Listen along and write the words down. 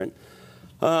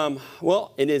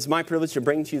Well, it is my privilege to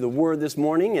bring to you the word this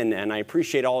morning, and I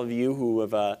appreciate all of you who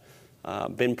have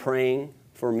been praying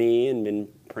for me and been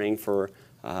praying for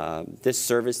this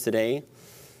service today.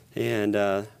 And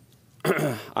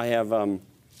I have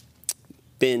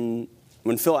been,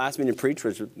 when Phil asked me to preach,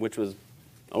 which was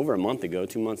over a month ago,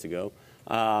 2 months ago,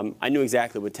 I knew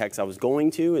exactly what text I was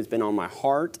going to. It's been on my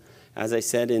heart, as I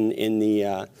said in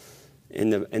the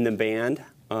band.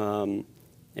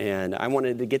 And I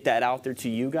wanted to get that out there to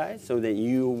you guys so that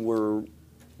you were,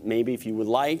 maybe if you would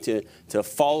like to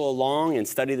follow along and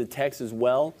study the text as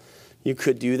well, you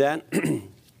could do that.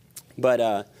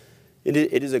 But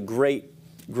it is a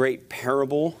great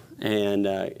parable, and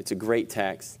it's a great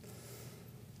text.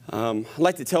 I'd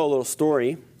like to tell a little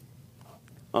story.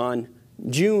 On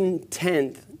June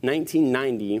 10th,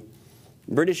 1990,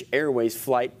 British Airways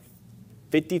flight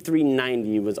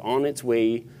 5390 was on its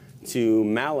way to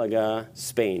Malaga,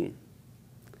 Spain.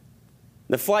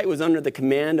 The flight was under the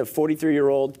command of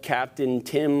 43-year-old Captain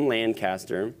Tim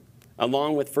Lancaster,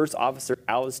 along with First Officer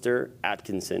Alistair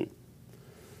Atkinson.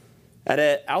 At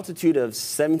an altitude of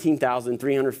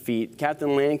 17,300 feet,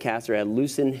 Captain Lancaster had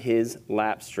loosened his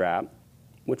lap strap,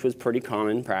 which was pretty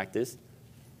common practice.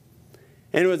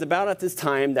 And it was about at this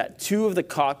time that two of the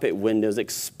cockpit windows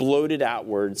exploded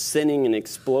outwards, sending an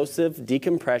explosive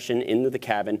decompression into the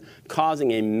cabin,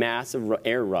 causing a massive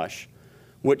air rush,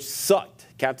 which sucked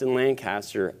Captain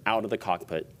Lancaster out of the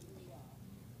cockpit.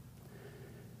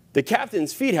 The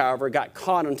captain's feet, however, got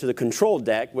caught onto the control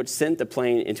deck, which sent the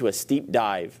plane into a steep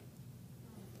dive.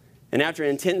 And after an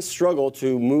intense struggle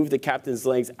to move the captain's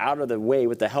legs out of the way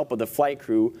with the help of the flight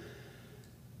crew,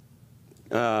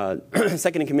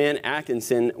 Second in Command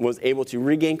Atkinson was able to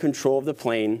regain control of the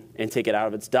plane and take it out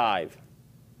of its dive.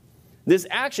 This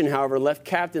action, however, left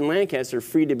Captain Lancaster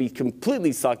free to be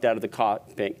completely sucked out of the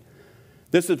cockpit.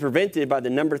 This was prevented by the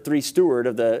number 3 steward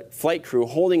of the flight crew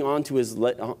holding onto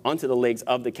the legs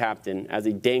of the captain as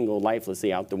he dangled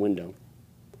lifelessly out the window.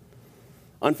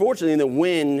 Unfortunately, the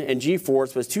wind and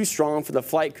G-force was too strong for the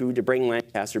flight crew to bring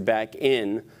Lancaster back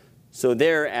in. So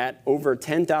there, at over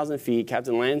 10,000 feet,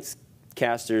 Captain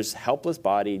Lancaster's helpless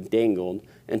body dangled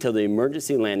until the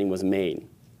emergency landing was made.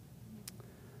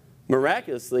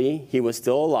 Miraculously, he was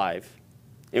still alive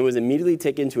and was immediately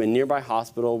taken to a nearby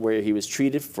hospital where he was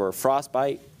treated for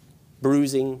frostbite,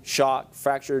 bruising, shock,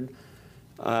 fractures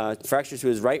to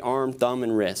his right arm, thumb,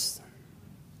 and wrist.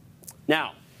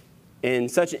 Now, in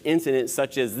such an incident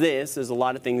such as this, there's a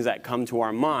lot of things that come to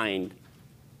our mind.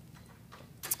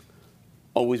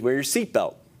 Always wear your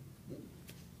seatbelt.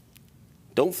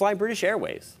 Don't fly British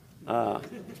Airways.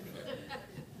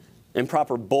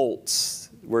 Improper bolts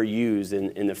were used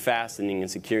in the fastening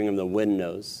and securing of the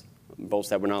windows, bolts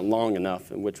that were not long enough,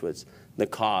 which was the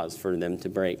cause for them to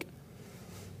break.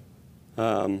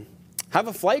 Have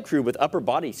a flight crew with upper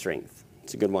body strength.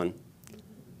 It's a good one.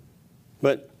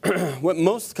 But what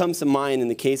most comes to mind in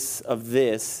the case of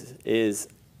this is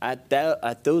at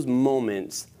those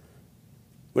moments,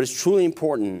 what is truly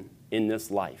important in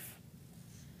this life.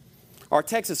 Our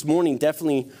text this morning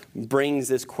definitely brings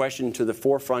this question to the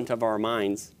forefront of our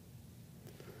minds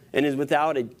and is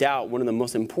without a doubt one of the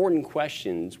most important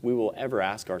questions we will ever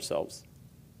ask ourselves.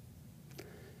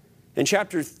 In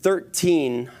chapter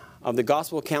 13 of the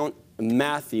Gospel account of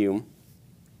Matthew,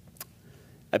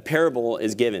 a parable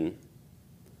is given.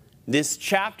 This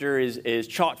chapter is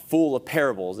chock full of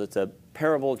parables. It's a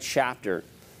parable chapter.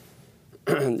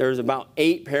 There's about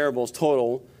 8 parables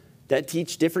total that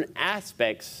teach different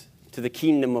aspects to the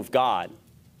kingdom of God.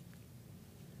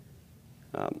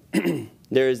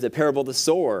 There is the parable of the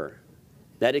sower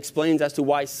that explains as to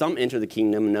why some enter the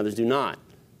kingdom and others do not.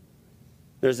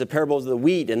 There's the parables of the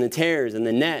wheat and the tares and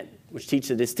the net, which teach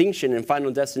the distinction and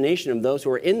final destination of those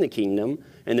who are in the kingdom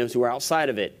and those who are outside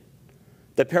of it.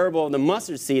 The parable of the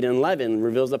mustard seed and leaven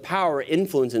reveals the power,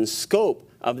 influence, and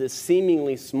scope of this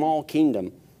seemingly small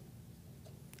kingdom.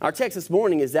 Our text this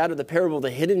morning is that of the parable of the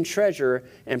hidden treasure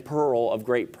and pearl of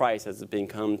great price, as it's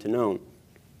become to known.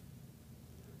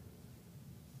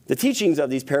 The teachings of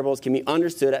these parables can be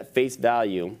understood at face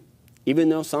value, even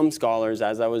though some scholars,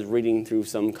 as I was reading through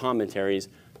some commentaries,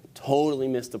 totally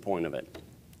missed the point of it.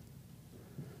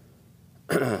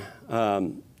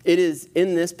 It is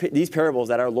in these parables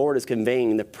that our Lord is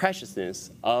conveying the preciousness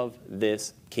of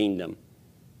this kingdom.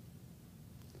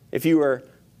 If you are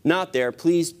not there,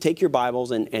 please take your Bibles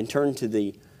and turn to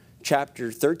the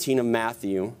chapter 13 of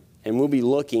Matthew, and we'll be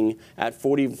looking at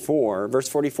verse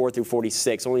 44 through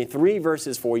 46. Only 3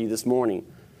 verses for you this morning.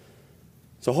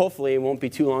 So hopefully it won't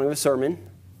be too long of a sermon.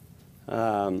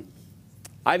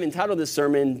 I've entitled this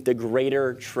sermon, The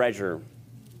Greater Treasure.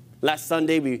 Last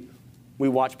Sunday we we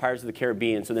watched Pirates of the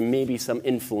Caribbean, so there may be some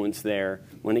influence there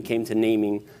when it came to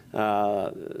naming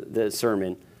the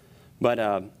sermon.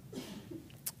 But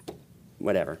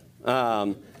whatever.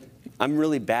 I'm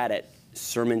really bad at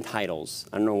sermon titles.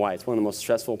 I don't know why. It's one of the most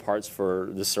stressful parts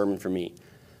for the sermon for me.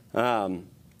 But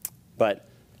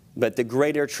the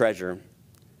greater treasure.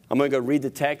 I'm going to go read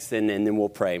the text and then we'll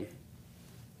pray.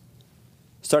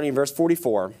 Starting in verse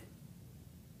 44.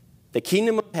 The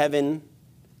kingdom of heaven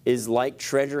is like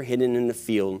treasure hidden in the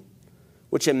field,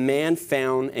 which a man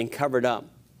found and covered up.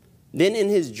 Then in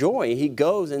his joy, he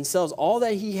goes and sells all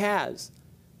that he has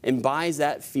and buys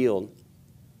that field.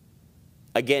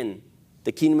 Again,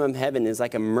 the kingdom of heaven is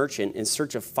like a merchant in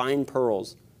search of fine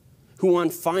pearls, who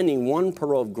on finding one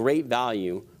pearl of great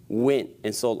value, went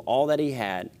and sold all that he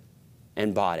had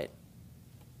and bought it.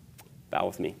 Bow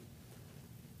with me.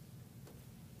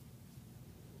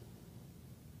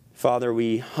 Father,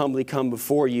 we humbly come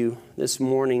before you this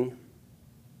morning,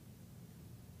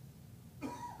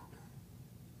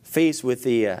 faced with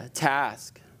the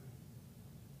task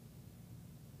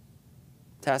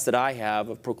that I have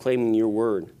of proclaiming your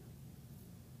word.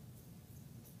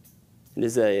 It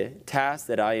is a task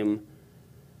that I am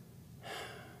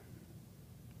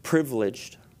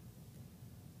privileged,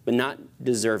 but not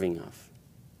deserving of.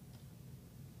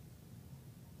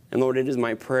 And Lord, it is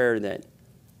my prayer that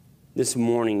this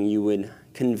morning you would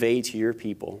convey to your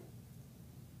people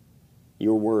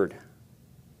your word,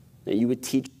 that you would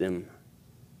teach them,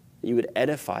 that you would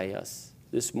edify us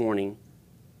this morning.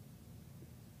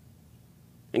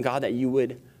 And God, that you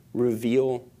would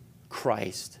reveal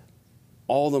Christ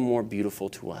all the more beautiful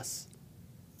to us.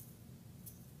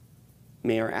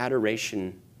 May our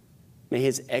adoration, may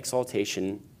his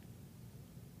exaltation,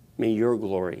 may your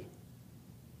glory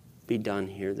be done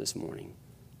here this morning.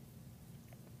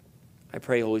 I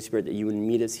pray, Holy Spirit, that you would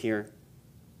meet us here,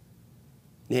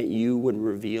 that you would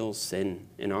reveal sin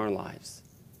in our lives,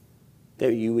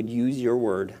 that you would use your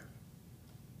word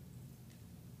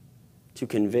to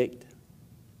convict,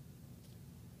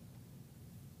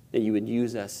 that you would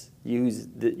use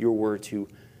your word to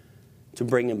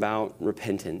bring about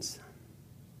repentance.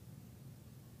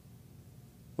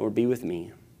 Lord, be with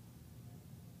me.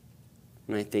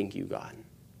 And I thank you, God.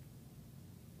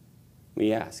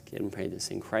 We ask and pray this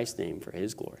in Christ's name for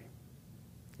his glory.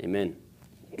 Amen.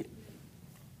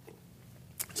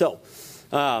 So,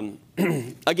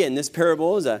 again, this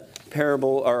parable is a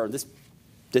parable, or this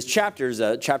chapter is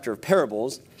a chapter of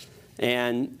parables.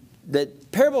 And the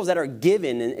parables that are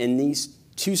given in these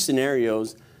two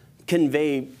scenarios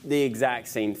convey the exact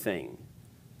same thing.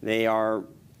 They are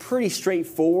pretty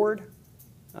straightforward.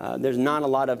 There's not a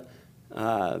lot of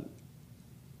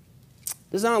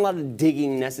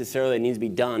digging necessarily that needs to be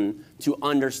done to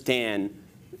understand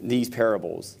these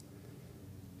parables.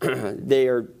 They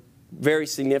are very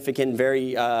significant,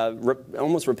 very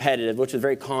almost repetitive, which is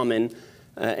very common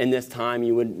in this time.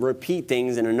 You would repeat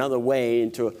things in another way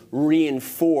and to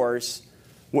reinforce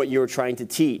what you were trying to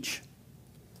teach.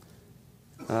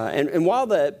 And while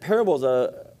the parables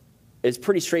is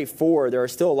pretty straightforward, there are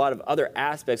still a lot of other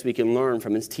aspects we can learn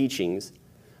from its teachings.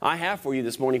 I have for you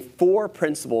this morning 4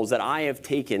 principles that I have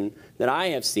taken, that I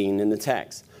have seen in the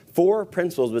text. 4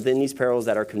 principles within these parables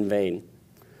that are conveyed.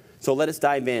 So let us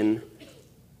dive in.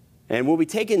 And we'll be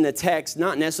taking the text,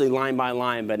 not necessarily line by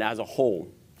line, but as a whole.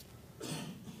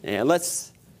 And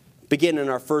let's begin in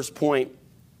our first point,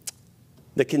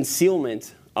 the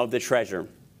concealment of the treasure.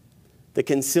 The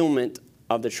concealment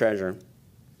of the treasure.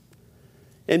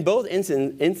 In both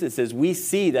instances, we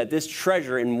see that this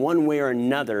treasure in one way or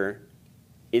another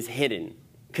is hidden,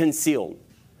 concealed.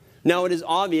 Now, it is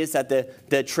obvious that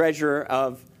the treasure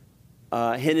of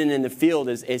hidden in the field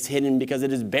is hidden because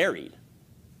it is buried.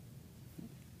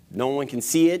 No one can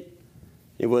see it.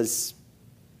 You're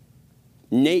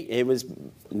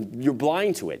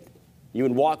blind to it. You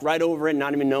would walk right over it and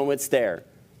not even know it's there.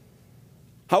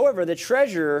 However, the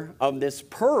treasure of this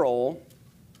pearl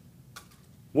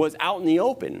was out in the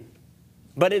open,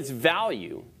 but its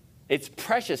value, its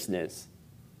preciousness,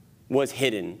 was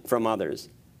hidden from others.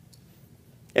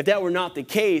 If that were not the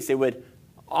case, it would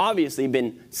obviously have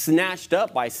been snatched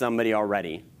up by somebody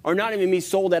already, or not even be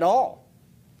sold at all.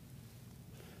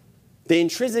 The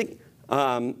intrinsic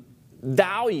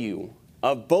value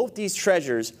of both these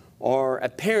treasures are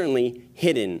apparently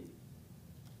hidden.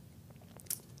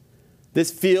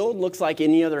 This field looks like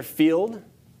any other field.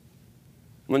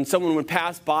 When someone would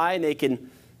pass by, they can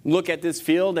look at this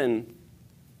field and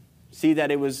see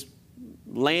that it was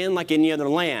land like any other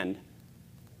land.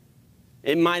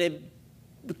 It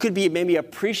could be maybe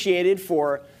appreciated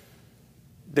for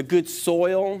the good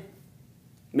soil,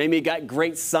 maybe it got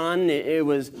great sun. It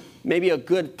was maybe a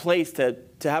good place to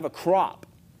have a crop.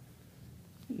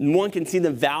 One can see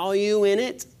the value in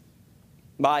it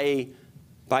by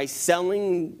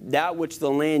selling that which the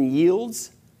land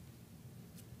yields.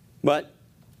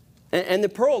 And the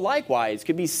pearl likewise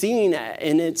could be seen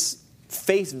in its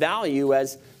face value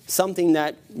as something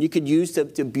that you could use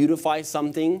to beautify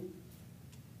something,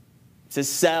 to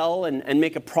sell and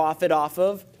make a profit off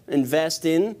of, invest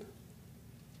in.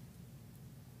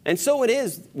 And so it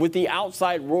is with the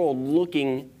outside world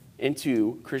looking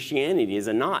into Christianity, is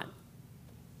it not?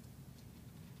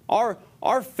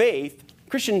 Our faith,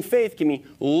 Christian faith, can be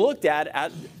looked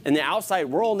at in the outside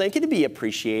world, and it can be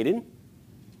appreciated.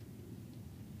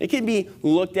 It can be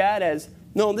looked at as,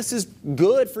 no, this is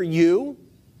good for you.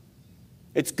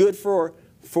 It's good for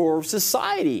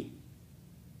society.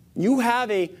 You have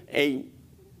a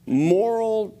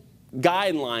moral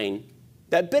guideline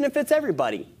that benefits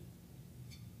everybody.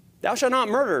 Thou shalt not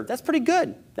murder. That's pretty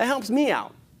good. That helps me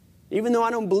out. Even though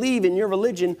I don't believe in your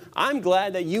religion, I'm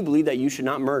glad that you believe that you should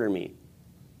not murder me.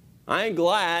 I'm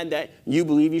glad that you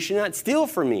believe you should not steal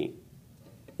from me,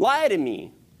 lie to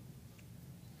me.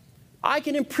 I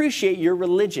can appreciate your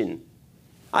religion.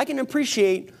 I can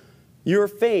appreciate your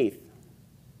faith.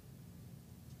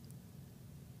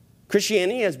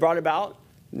 Christianity has brought about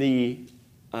the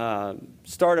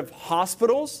start of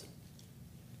hospitals,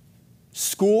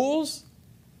 schools,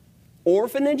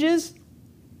 orphanages.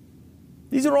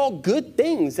 These are all good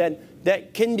things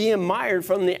that can be admired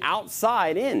from the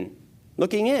outside in,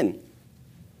 looking in.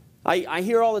 I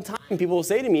hear all the time people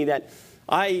say to me that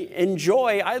I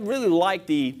really like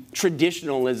the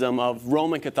traditionalism of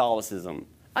Roman Catholicism.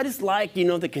 I just like,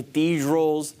 the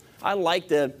cathedrals. I like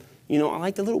the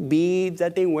little beads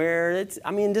that they wear.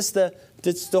 Just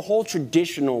the whole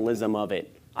traditionalism of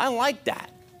it. I like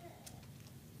that.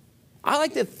 I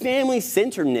like the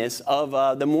family-centeredness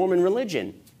of the Mormon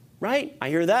religion, right? I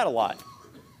hear that a lot.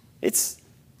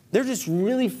 They're just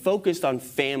really focused on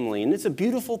family, and it's a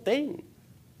beautiful thing.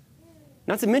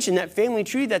 Not to mention that family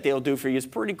tree that they'll do for you is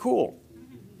pretty cool.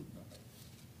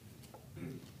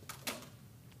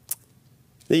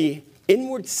 The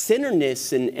inward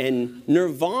centeredness and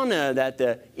nirvana that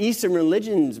the Eastern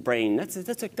religions bring,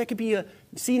 that could be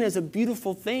seen as a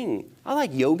beautiful thing. I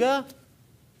like yoga.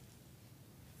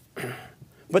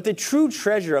 But the true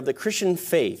treasure of the Christian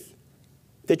faith,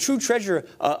 the true treasure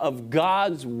of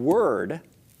God's Word,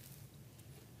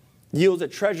 yields a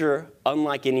treasure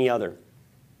unlike any other.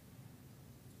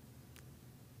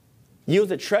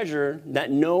 Yields a treasure that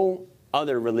no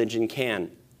other religion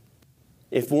can,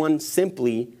 if one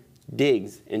simply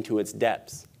digs into its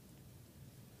depths.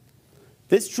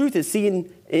 This truth is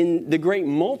seen in the great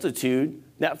multitude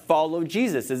that followed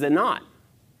Jesus, is it not?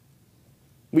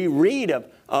 We read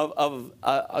of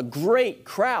a great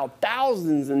crowd,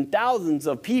 thousands and thousands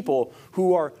of people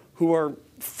who are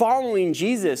following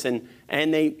Jesus, and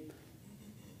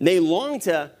they long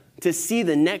to see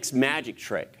the next magic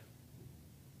trick.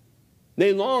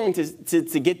 They long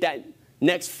to get that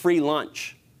next free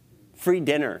lunch, free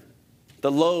dinner,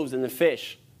 the loaves and the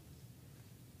fish.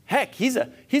 Heck, he's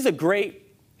a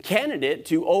great candidate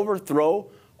to overthrow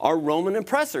our Roman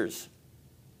oppressors.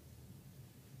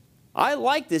 I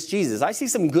like this Jesus. I see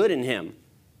some good in him.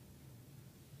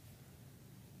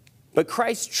 But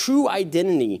Christ's true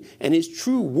identity and his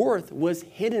true worth was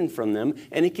hidden from them,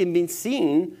 and it can be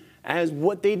seen as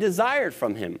what they desired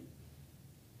from him.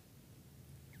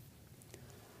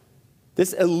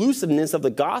 This elusiveness of the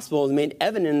gospel is made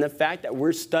evident in the fact that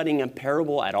we're studying a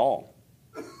parable at all.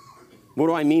 What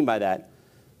do I mean by that?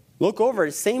 Look over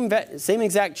at same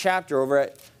exact chapter over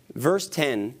at verse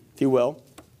 10, if you will.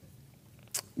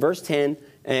 Verse 10,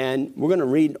 and we're going to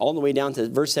read all the way down to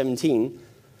verse 17.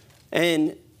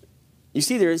 And you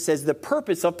see there it says, the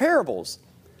purpose of parables.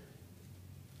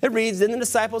 It reads, then the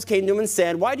disciples came to him and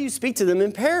said, why do you speak to them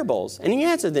in parables? And he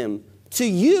answered them, to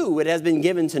you it has been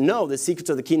given to know the secrets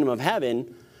of the kingdom of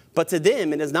heaven, but to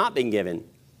them it has not been given.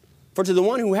 For to the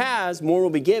one who has, more will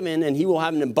be given, and he will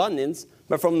have an abundance.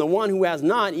 But from the one who has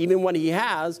not, even what he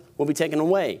has will be taken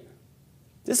away.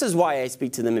 This is why I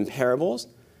speak to them in parables.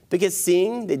 Because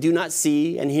seeing, they do not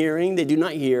see, and hearing, they do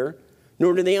not hear,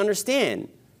 nor do they understand.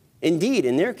 Indeed,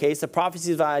 in their case, the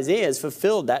prophecy of Isaiah is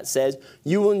fulfilled that says,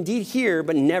 you will indeed hear,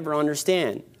 but never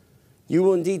understand. You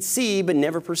will indeed see, but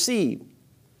never perceive.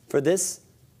 For this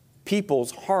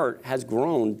people's heart has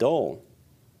grown dull.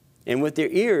 And with their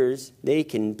ears they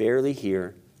can barely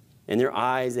hear, and their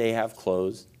eyes they have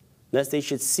closed, lest they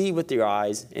should see with their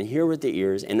eyes, and hear with their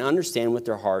ears, and understand with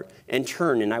their heart, and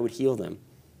turn, and I would heal them.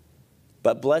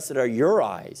 But blessed are your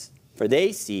eyes, for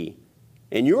they see,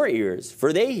 and your ears,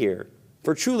 for they hear.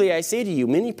 For truly I say to you,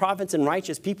 many prophets and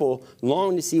righteous people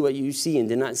long to see what you see and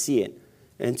did not see it,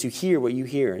 and to hear what you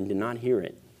hear and did not hear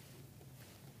it.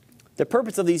 The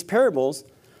purpose of these parables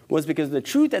was because the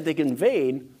truth that they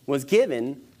conveyed was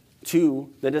given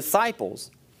to the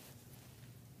disciples.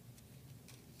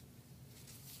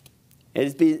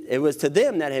 It was to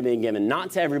them that had been given,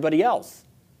 not to everybody else.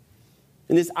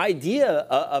 And this idea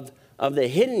of the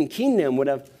hidden kingdom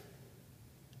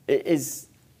is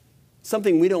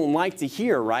something we don't like to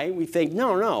hear, right? We think,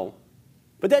 no.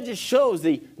 But that just shows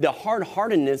the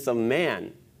hard-heartedness of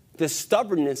man, the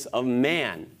stubbornness of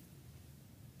man.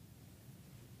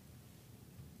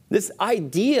 This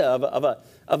idea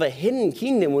of a hidden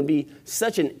kingdom would be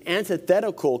such an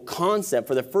antithetical concept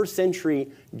for the first century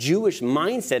Jewish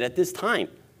mindset at this time.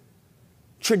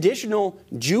 Traditional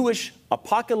Jewish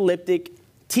apocalyptic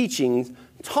teachings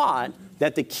taught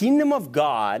that the kingdom of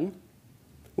God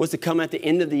was to come at the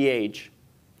end of the age.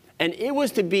 And it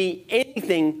was to be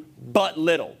anything but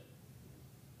little.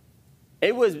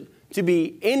 It was to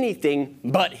be anything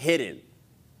but hidden.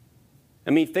 I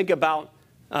mean, think about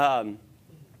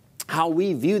how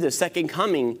we view the second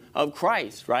coming of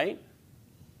Christ, right?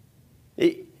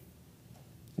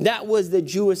 That was the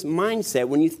Jewish mindset.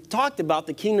 When you talked about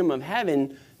the kingdom of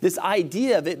heaven, this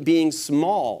idea of it being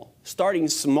small, starting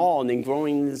small and then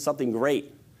growing into something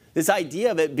great. This idea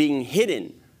of it being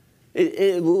hidden.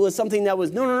 It was something that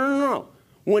was, no.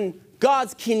 When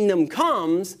God's kingdom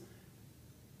comes,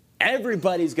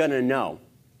 everybody's going to know.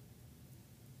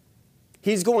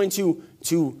 He's going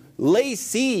to lay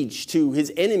siege to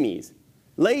his enemies,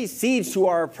 lay siege to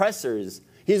our oppressors.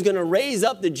 He's going to raise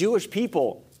up the Jewish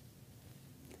people,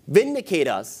 vindicate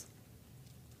us.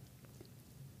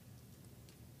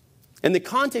 In the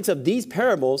context of these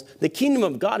parables, the kingdom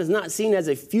of God is not seen as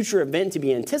a future event to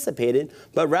be anticipated,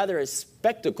 but rather a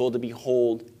spectacle to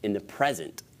behold in the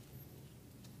present.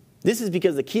 This is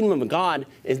because the kingdom of God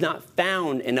is not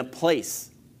found in a place.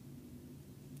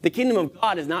 The kingdom of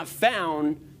God is not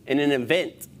found in an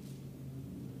event.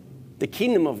 The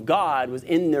kingdom of God was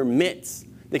in their midst.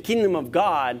 The kingdom of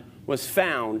God was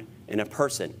found in a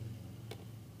person.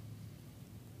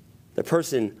 The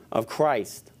person of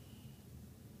Christ.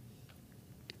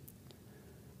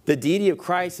 The deity of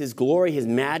Christ, his glory, his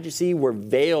majesty were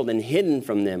veiled and hidden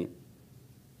from them.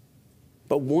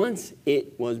 But once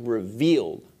it was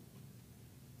revealed,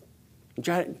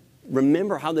 try to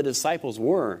remember how the disciples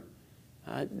were.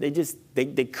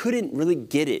 They couldn't really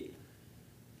get it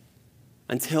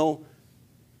until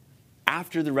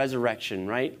after the resurrection,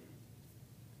 right?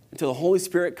 Until the Holy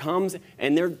Spirit comes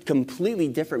and they're completely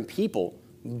different people,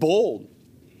 bold.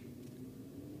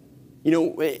 You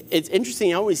know, it's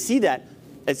interesting. I always see that.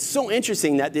 It's so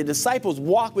interesting that the disciples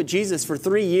walk with Jesus for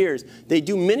 3 years. They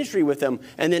do ministry with him.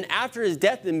 And then after his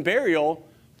death and burial,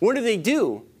 what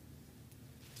do?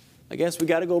 I guess we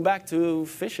got to go back to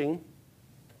fishing.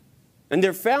 And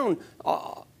they're found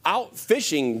out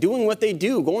fishing, doing what they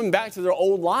do, going back to their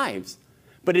old lives.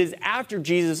 But it is after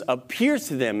Jesus appears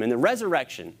to them in the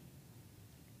resurrection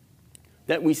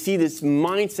that we see this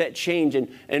mindset change. And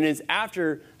it's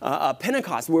after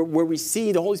Pentecost where we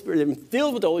see the Holy Spirit, they've been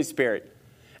filled with the Holy Spirit.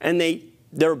 And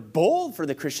they're bold for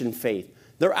the Christian faith.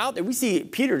 They're out there. We see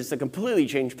Peter just a completely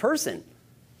changed person.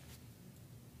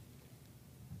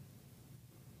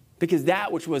 Because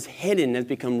that which was hidden has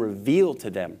become revealed to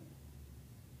them.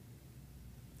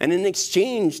 And an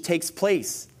exchange takes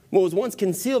place. What was once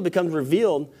concealed becomes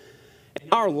revealed.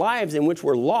 And our lives in which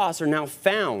were lost are now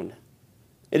found.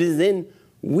 It is then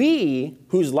we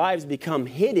whose lives become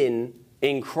hidden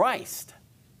in Christ.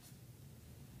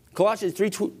 Colossians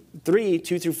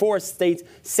 3:2-4 states,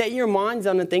 "Set your minds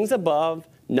on the things above,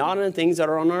 not on the things that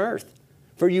are on earth.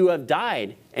 For you have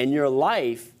died, and your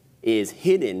life is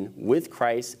hidden with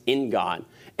Christ in God.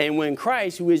 And when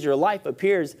Christ, who is your life,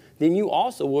 appears, then you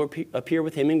also will appear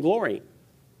with him in glory."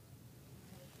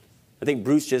 I think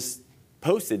Bruce just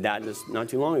posted that just not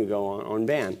too long ago on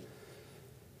Van.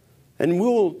 And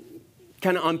we'll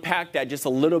kind of unpack that just a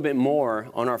little bit more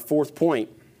on our fourth point.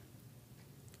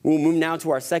 We'll move now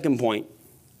to our second point.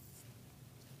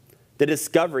 The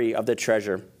discovery of the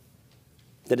treasure.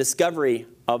 The discovery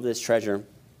of this treasure.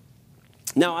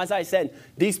 Now, as I said,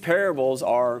 these parables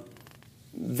are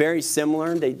very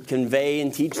similar. They convey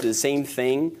and teach the same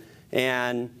thing.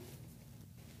 And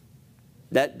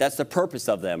that's the purpose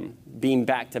of them, being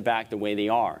back to back the way they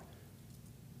are.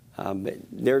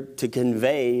 They're to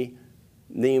convey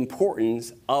the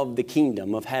importance of the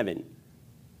kingdom of heaven.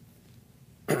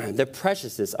 The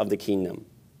preciousness of the kingdom.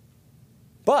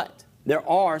 But there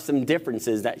are some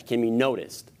differences that can be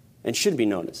noticed and should be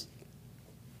noticed.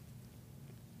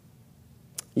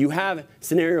 you have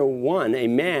scenario 1, a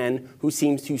man who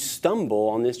seems to stumble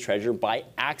on this treasure by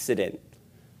accident.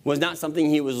 Was not something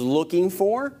he was looking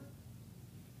for.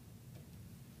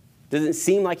 Doesn't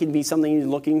seem like it'd be something he's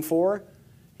looking for.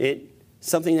 It's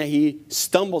something that he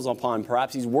stumbles upon.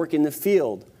 Perhaps he's working the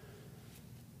field.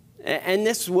 And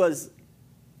this was,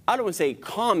 I don't want to say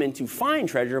common to find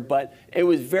treasure, but it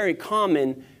was very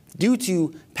common due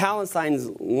to Palestine's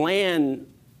land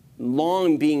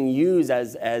long being used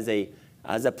as a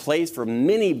place for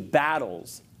many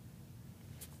battles,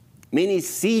 many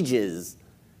sieges.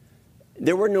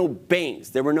 There were no banks.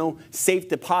 There were no safe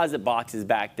deposit boxes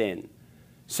back then.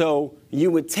 So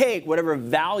you would take whatever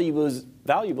valuables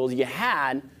you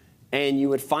had, and you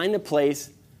would find a place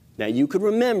that you could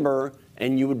remember,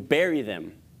 and you would bury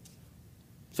them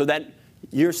so that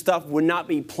your stuff would not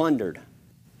be plundered,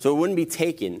 so it wouldn't be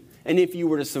taken. And if you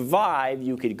were to survive,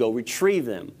 you could go retrieve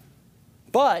them.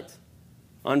 But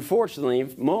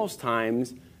unfortunately, most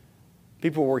times,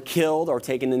 people were killed or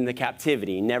taken into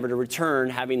captivity, never to return,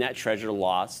 having that treasure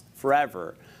lost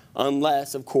forever.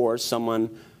 Unless, of course,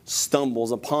 someone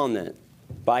stumbles upon it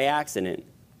by accident.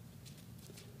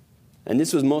 And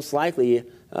this was most likely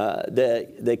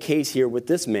the case here with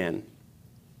this man.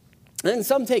 And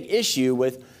some take issue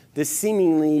with the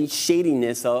seemingly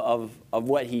shadiness of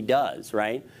what he does,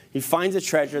 right? He finds a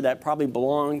treasure that probably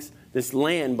this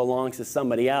land belongs to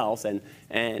somebody else, and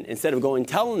instead of going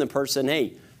telling the person,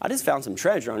 hey, I just found some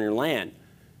treasure on your land,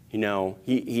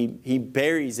 he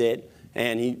buries it,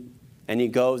 and he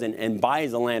goes and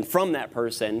buys the land from that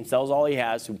person, sells all he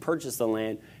has to purchase the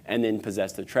land, and then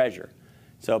possess the treasure.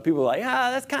 So people are like,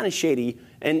 that's kind of shady.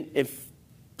 And if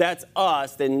that's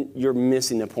us, then you're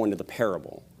missing the point of the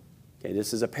parable. Okay,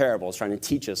 this is a parable. It's trying to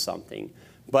teach us something.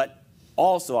 But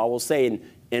also, I will say,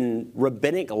 in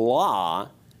rabbinic law,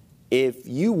 if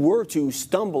you were to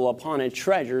stumble upon a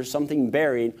treasure, something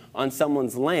buried on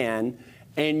someone's land,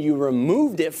 and you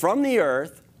removed it from the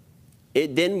earth,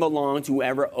 it then belonged to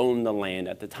whoever owned the land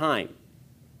at the time.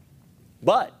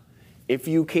 But if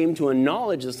you came to a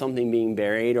knowledge of something being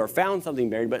buried or found something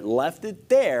buried but left it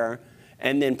there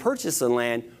and then purchased the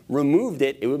land, removed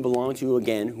it, it would belong to,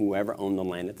 again, whoever owned the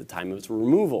land at the time of its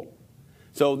removal.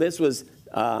 So this was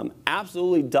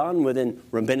absolutely done within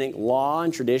rabbinic law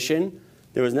and tradition.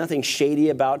 There was nothing shady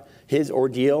about his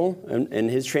ordeal and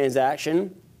his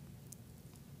transaction.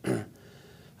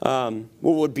 What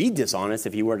would be dishonest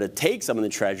if he were to take some of the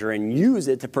treasure and use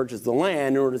it to purchase the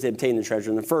land in order to obtain the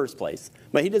treasure in the first place.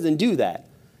 But he doesn't do that.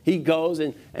 He goes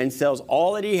and sells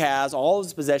all that he has, all of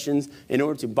his possessions, in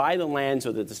order to buy the land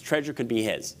so that this treasure could be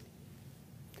his.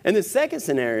 In the second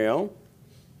scenario,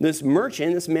 this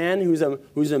merchant, this man who's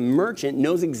a merchant,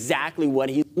 knows exactly what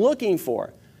he's looking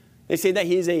for. They say that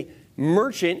he's a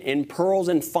merchant in pearls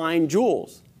and fine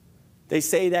jewels. They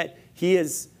say that he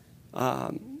is...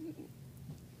 to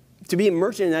be a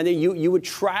merchant, you would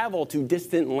travel to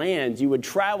distant lands. You would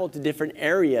travel to different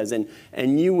areas,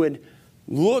 and you would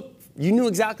look. You knew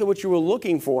exactly what you were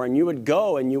looking for, and you would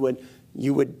go and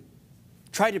you would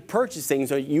try to purchase things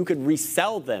so you could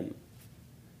resell them.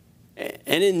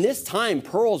 And in this time,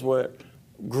 pearls were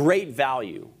great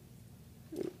value.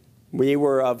 They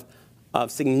were of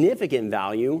significant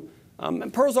value.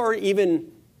 And pearls are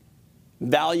even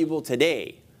valuable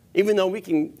today, even though we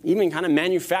can even kind of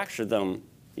manufacture them.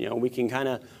 We can kind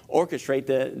of orchestrate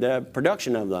the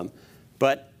production of them.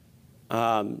 But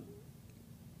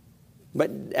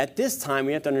at this time,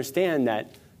 we have to understand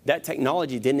that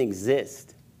technology didn't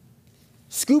exist.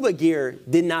 Scuba gear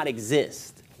did not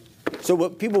exist. So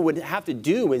what people would have to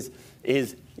do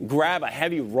is grab a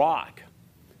heavy rock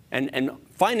and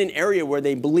find an area where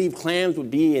they believe clams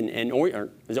would be, or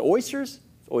is it oysters?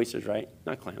 It's oysters, right?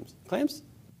 Not clams. Clams?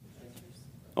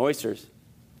 Oysters.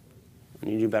 I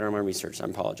need to do better on my research. I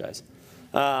apologize.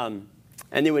 And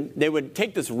they would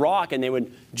take this rock and they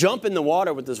would jump in the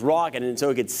water with this rock, and so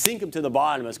it could sink them to the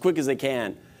bottom as quick as they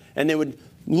can. And they would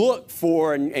look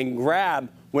for and grab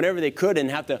whatever they could and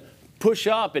have to push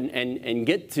up and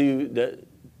get to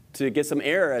get some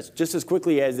air just as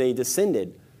quickly as they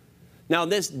descended. Now,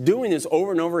 doing this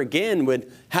over and over again would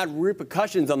have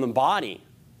repercussions on the body.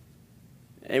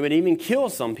 It would even kill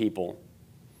some people.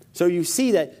 So you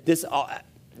see that this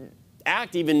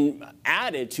act even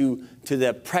added to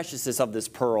the preciousness of this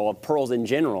pearl, of pearls in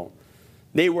general.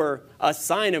 They were a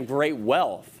sign of great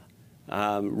wealth.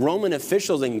 Roman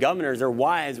officials and governors, their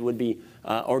wives would be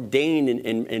ordained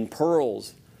in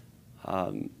pearls.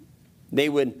 They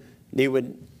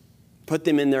would put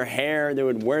them in their hair. They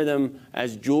would wear them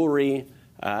as jewelry.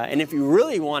 And if you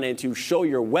really wanted to show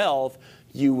your wealth,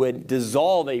 you would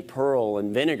dissolve a pearl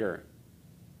in vinegar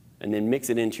and then mix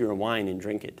it into your wine and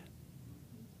drink it.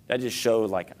 That just showed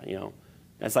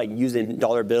that's like using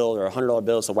dollar bill or $100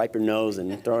 bills to wipe your nose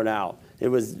and throw it out. It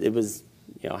was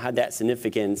had that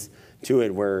significance to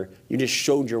it where you just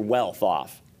showed your wealth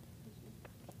off.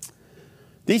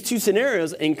 These two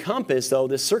scenarios encompass, though,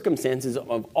 the circumstances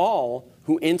of all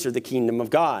who enter the kingdom of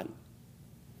God.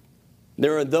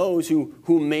 There are those who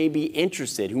may be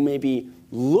interested, who may be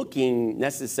looking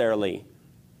necessarily.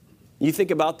 You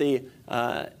think about the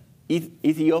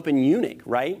Ethiopian eunuch,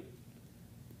 right?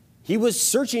 He was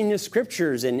searching the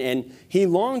scriptures and he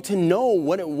longed to know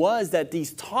what it was that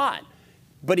these taught,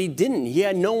 but he didn't. He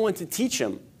had no one to teach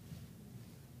him.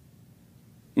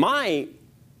 My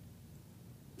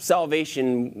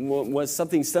salvation was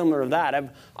something similar to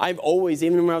that. I've always,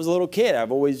 even when I was a little kid, I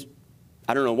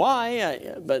don't know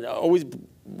why, but I always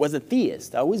was a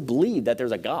theist. I always believed that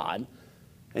there's a God.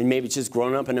 And maybe it's just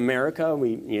growing up in America,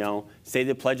 we, say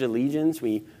the Pledge of Allegiance.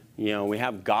 We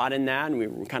have God in that, and we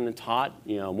were kind of taught,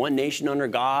 one nation under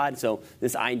God. So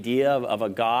this idea of a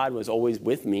God was always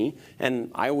with me.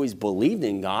 And I always believed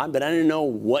in God, but I didn't know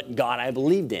what God I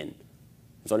believed in.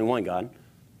 There's only one God.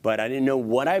 But I didn't know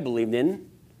what I believed in.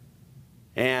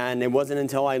 And it wasn't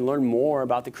until I learned more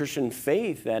about the Christian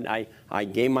faith that I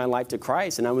gave my life to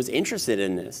Christ, and I was interested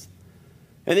in this.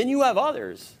 And then you have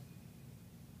others.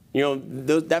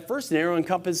 That first scenario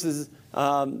encompasses,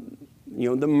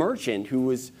 the merchant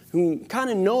who kind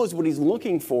of knows what he's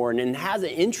looking for and has an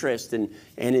interest and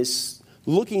is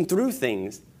looking through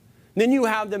things. Then you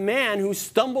have the man who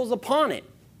stumbles upon it.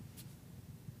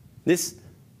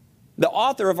 The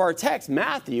author of our text,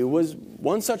 Matthew, was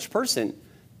one such person.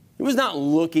 He was not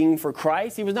looking for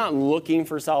Christ. He was not looking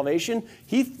for salvation.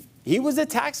 He was a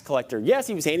tax collector. Yes,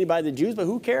 he was hated by the Jews, but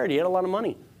who cared? He had a lot of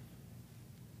money.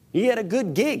 He had a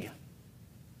good gig.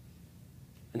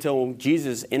 Until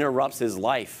Jesus interrupts his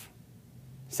life.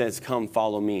 Says, "Come,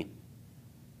 follow me."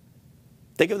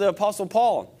 Think of the Apostle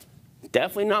Paul.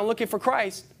 Definitely not looking for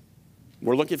Christ.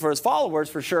 We're looking for his followers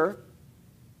for sure,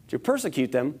 to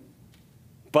persecute them.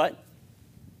 But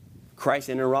Christ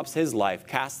interrupts his life,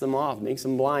 casts them off, makes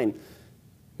them blind,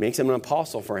 makes him an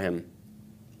apostle for him.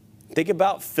 Think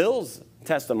about Phil's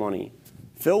testimony.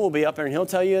 Phil will be up there and he'll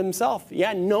tell you himself, he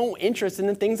had no interest in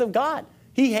the things of God.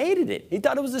 He hated it. He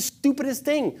thought it was the stupidest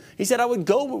thing. He said, I would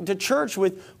go to church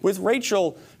with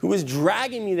Rachel, who was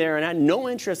dragging me there, and had no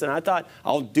interest. And I thought,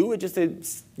 I'll do it just to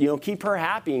keep her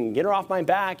happy and get her off my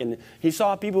back. And he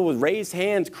saw people with raised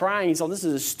hands crying. He saw, this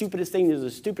is the stupidest thing. These are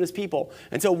the stupidest people.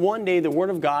 Until one day, the word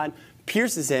of God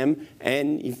pierces him,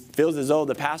 and he feels as though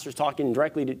the pastor's talking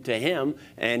directly to him,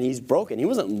 and he's broken. He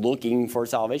wasn't looking for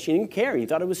salvation. He didn't care. He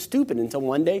thought it was stupid until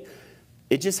one day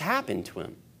it just happened to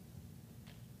him.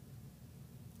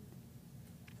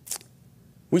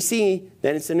 We see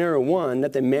that in scenario 1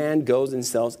 that the man goes and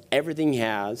sells everything he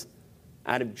has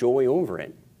out of joy over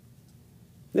it.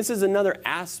 This is another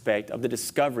aspect of the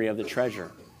discovery of the treasure.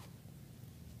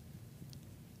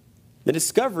 The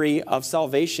discovery of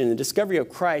salvation, the discovery of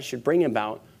Christ should bring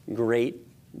about great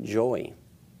joy.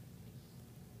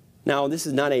 Now, this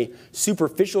is not a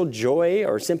superficial joy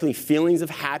or simply feelings of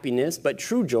happiness, but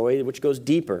true joy which goes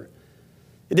deeper.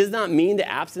 It does not mean the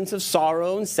absence of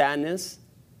sorrow and sadness,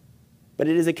 but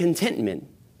it is a contentment,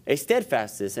 a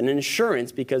steadfastness, and an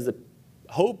assurance because of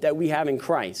the hope that we have in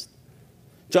Christ.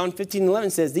 John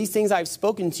 15:11 says, these things I have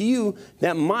spoken to you,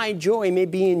 that my joy may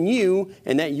be in you,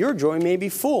 and that your joy may be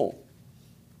full.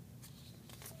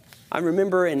 I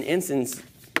remember an instance,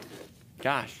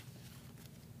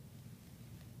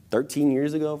 13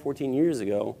 years ago, 14 years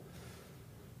ago,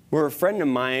 where a friend of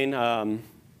mine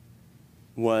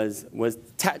was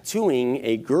tattooing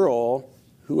a girl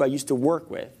who I used to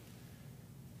work with.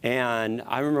 And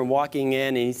I remember walking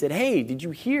in, and he said, hey, did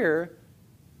you hear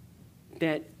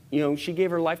that, she gave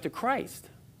her life to Christ?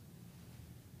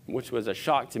 Which was a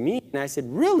shock to me. And I said,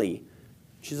 really?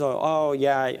 She's like, oh,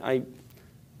 yeah,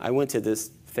 I went to this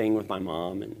thing with my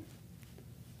mom, and,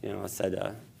 I said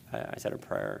a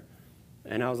prayer.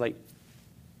 And I was like,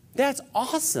 that's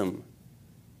awesome.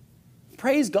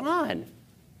 Praise God.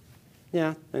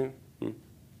 Yeah.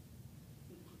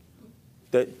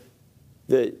 The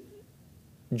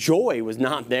joy was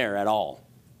not there at all.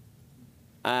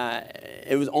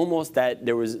 It was almost that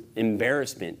there was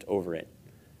embarrassment over it.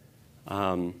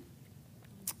 And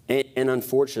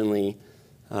unfortunately,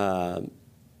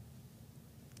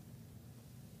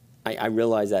 I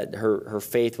realized that her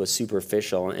faith was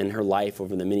superficial, and her life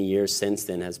over the many years since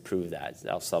then has proved that.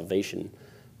 Our salvation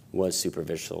was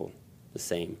superficial, the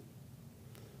same.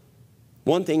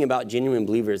 One thing about genuine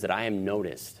believers that I have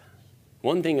noticed,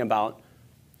 one thing about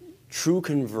true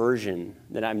conversion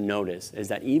that I've noticed is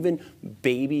that even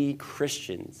baby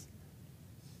Christians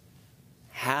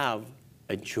have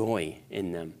a joy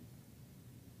in them.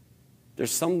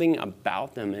 There's something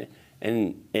about them,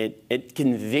 and it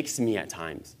convicts me at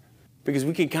times. Because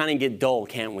we can kind of get dull,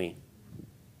 can't we?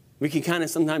 We can kind of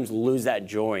sometimes lose that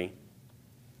joy.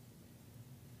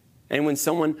 And when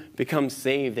someone becomes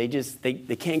saved, they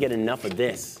can't get enough of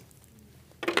this.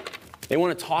 They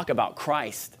want to talk about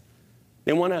Christ.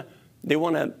 They want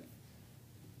to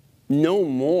know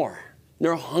more.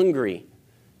 They're hungry.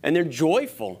 And they're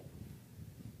joyful.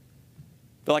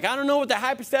 They're like, I don't know what the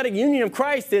hypostatic union of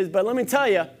Christ is, but let me tell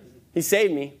you, he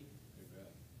saved me.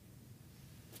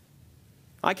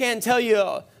 I can't tell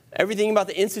you everything about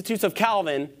the Institutes of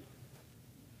Calvin,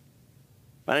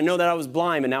 but I know that I was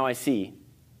blind, but now I see.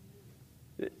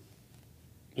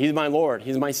 He's my Lord.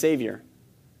 He's my Savior.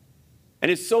 And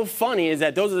it's so funny is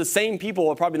that those are the same people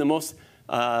who are probably the most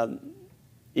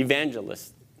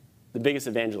evangelists, the biggest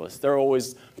evangelists. They're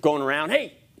always going around,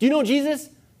 hey, do you know Jesus?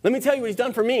 Let me tell you what he's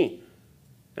done for me.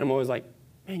 And I'm always like,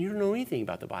 man, you don't know anything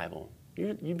about the Bible.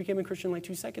 You became a Christian like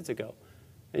 2 seconds ago.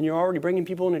 And you're already bringing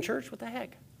people into church? What the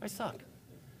heck? I suck.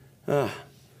 But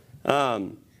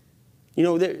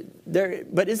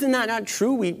isn't that not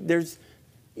true? There's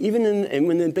even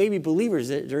when the baby believers,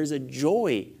 there's a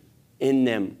joy in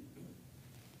them.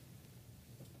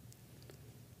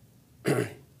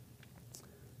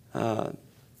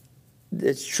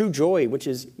 It's true joy, which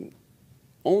is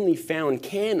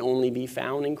can only be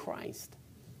found in Christ.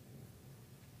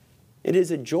 It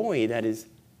is a joy that is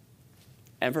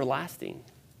everlasting.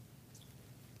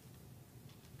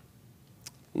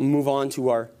 We'll move on to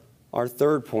our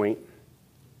third point.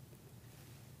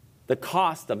 The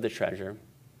cost of the treasure.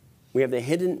 We have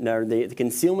the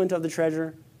concealment of the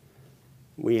treasure.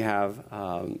 We have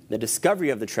the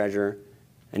discovery of the treasure.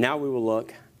 And now we will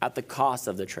look at the cost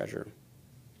of the treasure.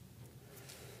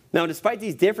 Now, despite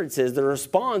these differences, the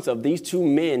response of these two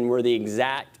men were the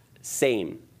exact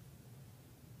same.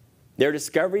 Their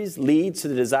discoveries lead to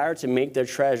the desire to make this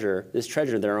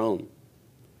treasure their own.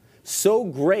 So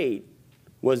great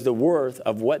was the worth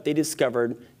of what they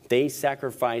discovered, they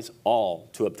sacrifice all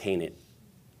to obtain it.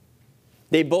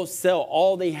 They both sell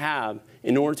all they have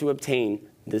in order to obtain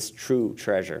this true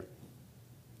treasure.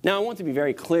 Now, I want to be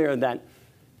very clear that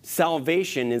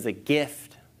salvation is a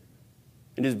gift.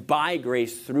 It is by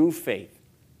grace through faith,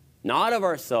 not of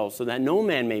ourselves, so that no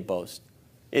man may boast.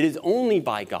 It is only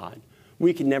by God.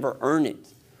 We can never earn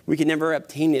it. We can never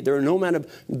obtain it. There are no amount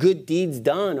of good deeds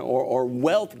done or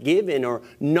wealth given or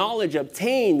knowledge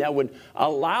obtained that would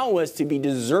allow us to be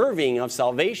deserving of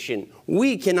salvation.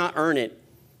 We cannot earn it.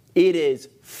 It is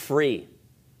free.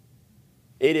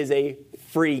 It is a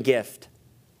free gift.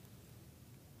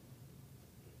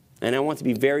 And I want to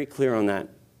be very clear on that.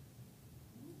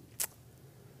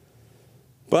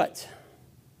 But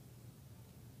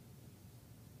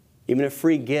even a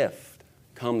free gift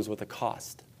comes with a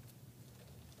cost.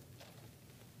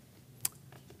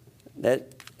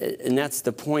 And that's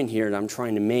the point here that I'm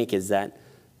trying to make, is that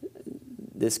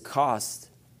this cost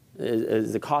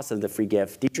is the cost of the free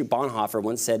gift. Dietrich Bonhoeffer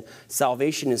once said,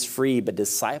 salvation is free, but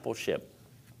discipleship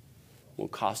will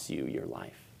cost you your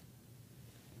life.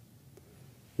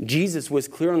 Jesus was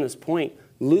clear on this point.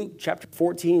 Luke chapter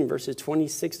 14, verses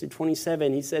 26 to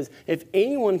 27, he says, if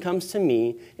anyone comes to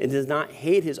me and does not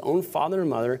hate his own father and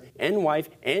mother and wife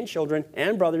and children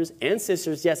and brothers and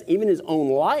sisters, yes, even his own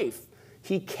life,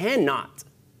 he cannot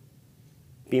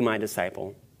be my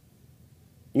disciple.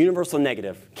 Universal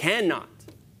negative, cannot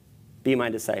be my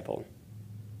disciple.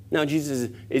 Now,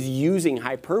 Jesus is using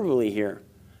hyperbole here.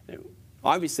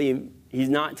 Obviously, he's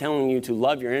not telling you to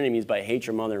love your enemies but hate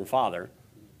your mother and father.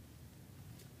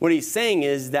 What he's saying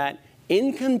is that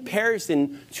in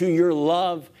comparison to your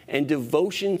love and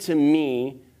devotion to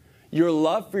me, your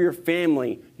love for your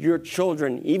family, your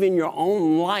children, even your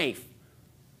own life,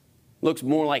 looks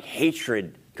more like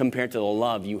hatred compared to the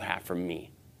love you have for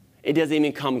me. It doesn't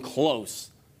even come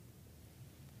close.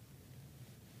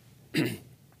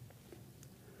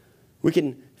 We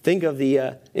can think of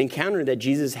the encounter that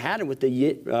Jesus had with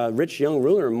the rich young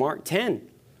ruler in Mark 10,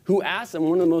 who asked him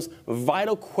one of the most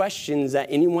vital questions that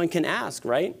anyone can ask,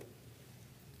 right?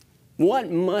 What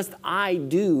must I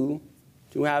do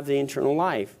to have the eternal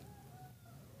life?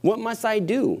 What must I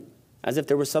do? As if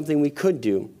there was something we could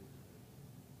do.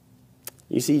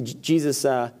 You see, Jesus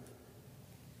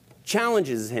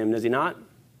challenges him, does he not?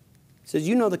 He says,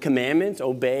 you know the commandments,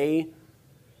 obey,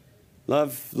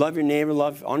 love your neighbor,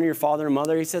 honor your father and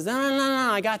mother. He says, no,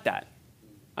 I got that.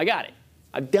 I got it.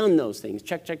 I've done those things.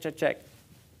 Check.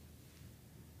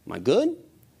 Am I good?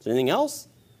 Is there anything else?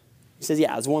 He says,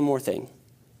 yeah, there's one more thing.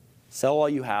 Sell all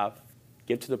you have,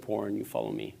 give to the poor, and you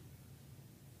follow me.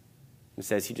 It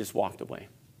says he just walked away.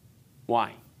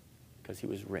 Why? Because he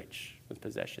was rich with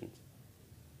possessions.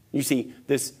 You see,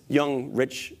 this young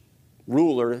rich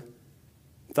ruler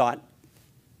thought,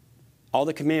 all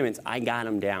the commandments, I got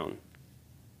them down.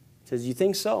 He says, you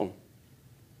think so?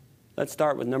 Let's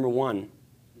start with number 1.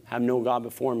 Have no God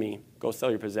before me. Go sell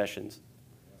your possessions.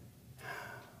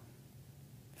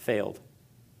 Failed.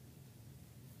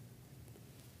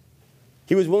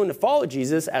 He was willing to follow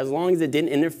Jesus as long as it didn't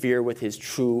interfere with his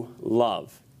true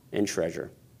love and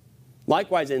treasure.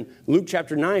 Likewise, in Luke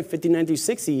chapter 9, 59 through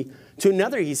 60, to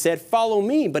another he said, follow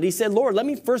me. But he said, Lord, let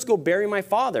me first go bury my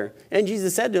father. And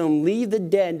Jesus said to him, leave the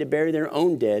dead to bury their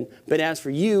own dead. But as for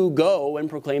you, go and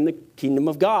proclaim the kingdom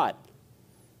of God.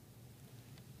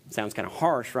 Sounds kind of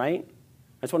harsh, right?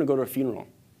 I just want to go to a funeral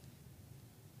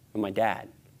with my dad.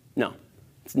 No,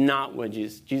 it's not what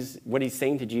Jesus, what he's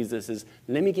saying to Jesus is,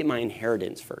 let me get my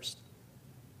inheritance first.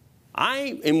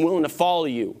 I am willing to follow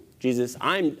you, Jesus.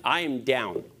 I am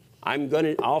down.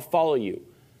 I'll follow you.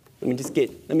 Let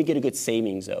me get a good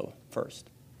savings though first.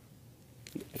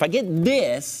 If I get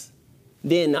this,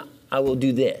 then I will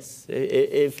do this.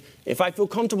 If I feel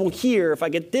comfortable here, if I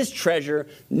get this treasure,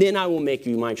 then I will make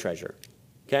you my treasure.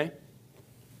 Okay?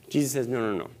 Jesus says,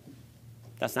 no.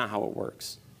 That's not how it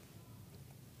works.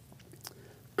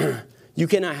 You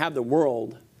cannot have the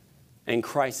world and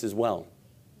Christ as well.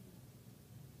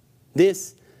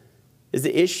 This is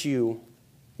the issue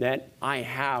that I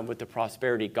have with the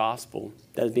prosperity gospel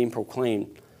that is being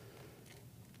proclaimed.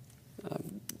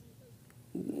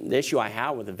 The issue I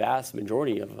have with the vast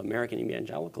majority of American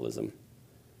evangelicalism.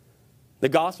 The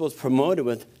gospel is promoted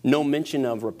with no mention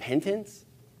of repentance,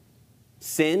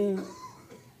 sin,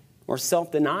 or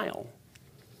self-denial.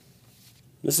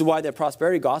 This is why the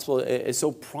prosperity gospel is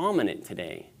so prominent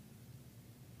today.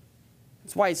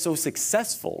 That's why it's so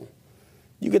successful.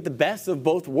 You get the best of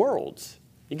both worlds.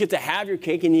 You get to have your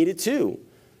cake and eat it too.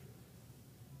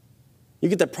 You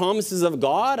get the promises of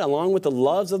God along with the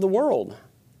loves of the world.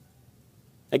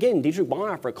 Again, Dietrich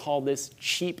Bonhoeffer called this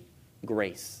cheap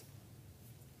grace.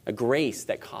 A grace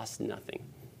that costs nothing.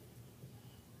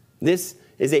 This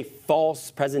is a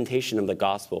false presentation of the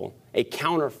gospel, a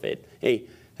counterfeit, a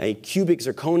cubic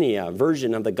zirconia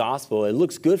version of the gospel. It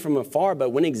looks good from afar,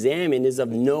 but when examined is of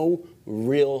no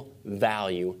real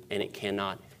value, and it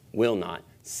will not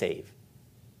save.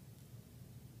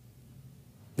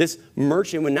 This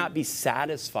merchant would not be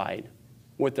satisfied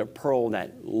with a pearl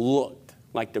that looked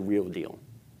like the real deal.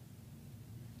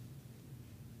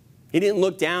 He didn't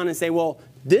look down and say, well,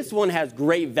 this one has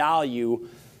great value.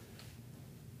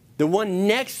 The one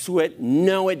next to it,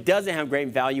 no, it doesn't have great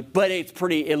value, but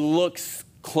it looks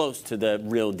close to the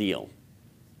real deal.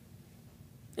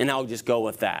 And I'll just go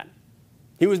with that.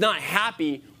 He was not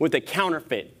happy with the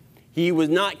counterfeit. He was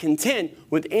not content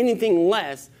with anything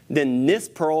less than this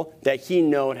pearl that he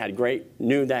knew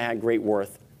that had great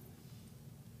worth.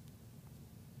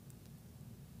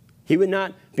 He would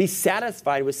not be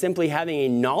satisfied with simply having a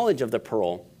knowledge of the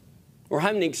pearl or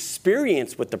having an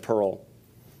experience with the pearl,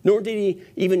 nor did he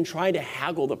even try to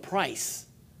haggle the price.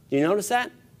 Do you notice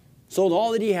that? Sold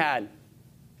all that he had.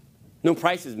 No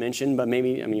price is mentioned, but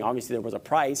obviously there was a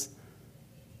price.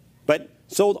 But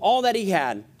sold all that he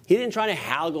had. He didn't try to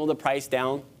haggle the price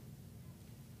down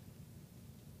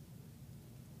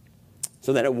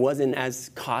so that it wasn't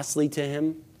as costly to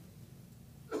him.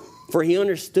 For he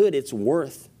understood its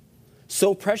worth.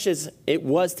 So precious it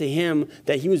was to him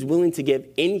that he was willing to give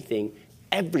anything,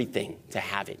 everything, to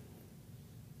have it.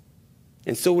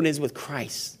 And so it is with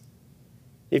Christ.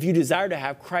 If you desire to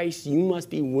have Christ, you must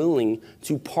be willing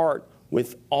to part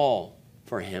with all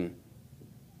for him.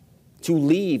 To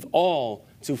leave all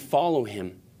to follow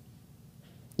him.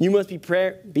 You must be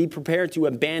prepared to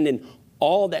abandon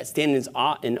all that stands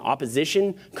in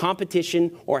opposition,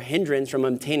 competition, or hindrance from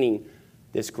obtaining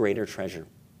this greater treasure.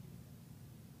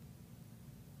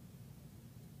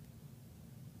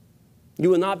 You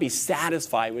will not be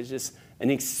satisfied with just an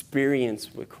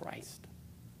experience with Christ.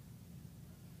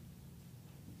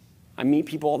 I meet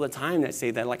people all the time that say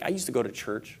that, like, I used to go to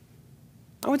church.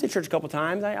 I went to church a couple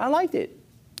times. I liked it.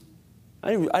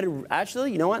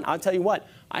 Actually, you know what? I'll tell you what.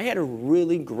 I had a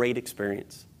really great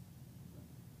experience.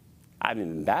 I haven't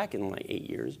been back in like 8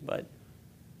 years, but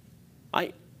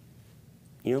I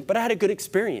had a good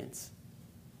experience.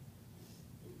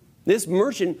 This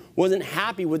merchant wasn't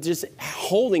happy with just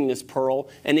holding this pearl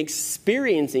and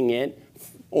experiencing it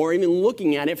or even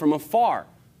looking at it from afar.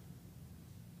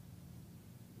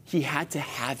 He had to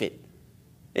have it.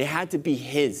 It had to be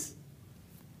his.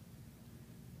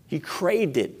 He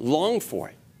craved it, longed for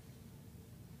it.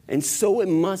 And so it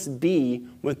must be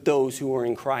with those who are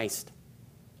in Christ.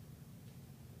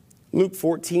 Luke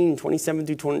 14, 27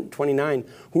 through 29.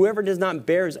 Whoever does not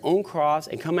bear his own cross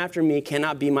and come after me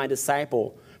cannot be my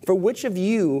disciple. For which of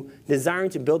you, desiring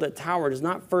to build a tower, does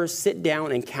not first sit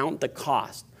down and count the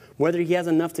cost, whether he has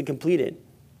enough to complete it?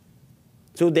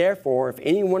 So therefore, if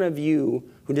any one of you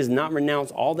who does not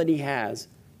renounce all that he has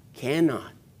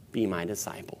cannot be my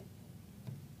disciple.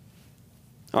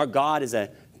 Our God is a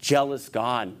jealous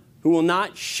God who will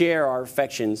not share our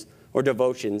affections or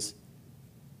devotions.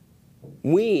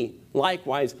 We,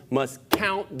 likewise, must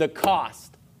count the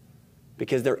cost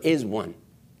because there is one.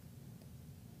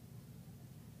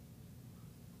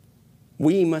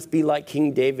 We must be like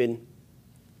King David,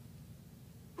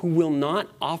 who will not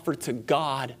offer to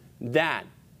God that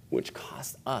which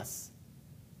costs us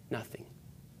nothing.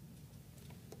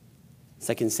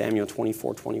 2 Samuel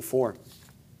 24:24.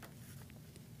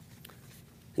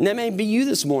 And that may be you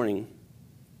this morning.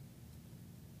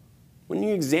 When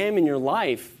you examine your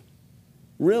life,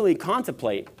 really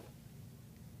contemplate.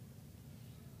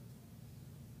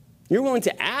 You're willing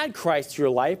to add Christ to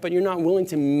your life, but you're not willing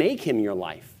to make him your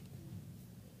life.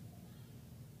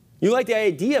 You like the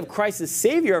idea of Christ as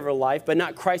Savior of your life, but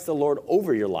not Christ the Lord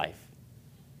over your life.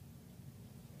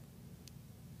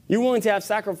 You're willing to have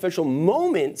sacrificial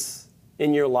moments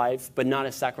in your life, but not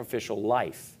a sacrificial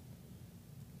life.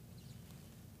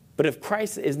 But if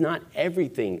Christ is not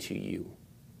everything to you,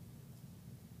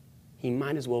 he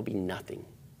might as well be nothing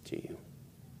to you.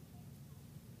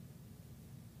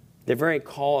 The very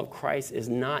call of Christ is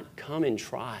not come and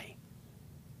try.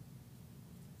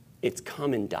 It's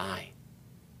come and die.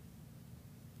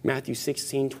 Matthew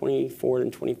 16, 24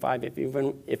 and 25,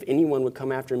 if anyone would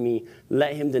come after me,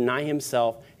 let him deny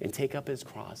himself and take up his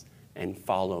cross and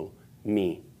follow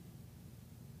me.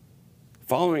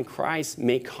 Following Christ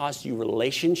may cost you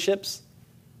relationships,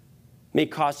 may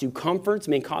cost you comforts,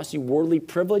 may cost you worldly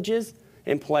privileges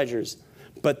and pleasures.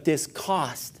 But this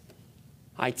cost,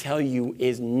 I tell you,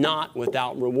 is not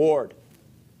without reward.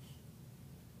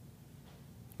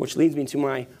 Which leads me to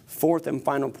my fourth and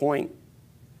final point.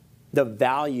 The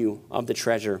value of the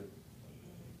treasure.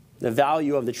 The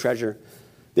value of the treasure.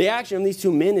 The action of these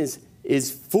two men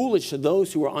is foolish to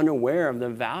those who are unaware of the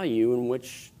value in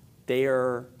which they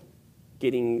are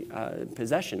getting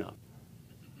possession of.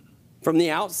 From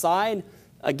the outside,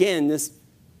 again, this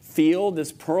field,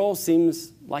 this pearl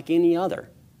seems like any other.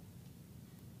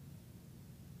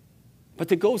 But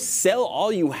to go sell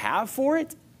all you have for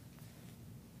it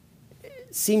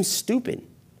seems stupid.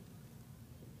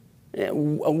 A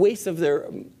waste of their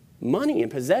money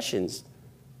and possessions.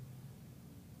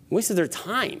 A waste of their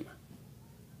time.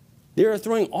 They are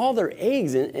throwing all their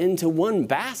eggs into one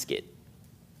basket,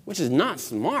 which is not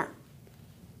smart.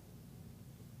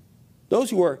 Those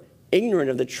who are ignorant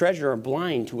of the treasure are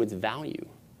blind to its value.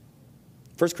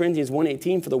 1 Corinthians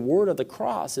 1:18, for the word of the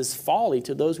cross is folly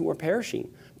to those who are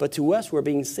perishing, but to us who are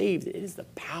being saved, it is the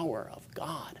power of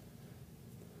God.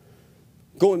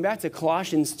 Going back to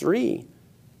Colossians 3,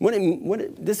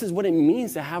 this is what it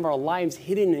means to have our lives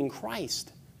hidden in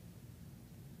Christ.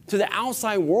 To the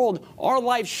outside world, our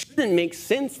lives shouldn't make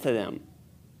sense to them.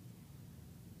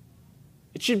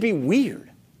 It should be weird.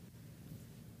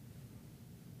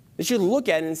 They should look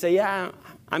at it and say, yeah,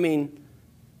 I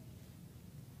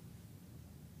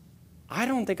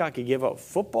don't think I could give up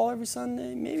football every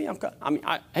Sunday. Maybe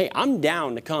I'm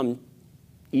down to come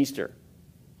Easter.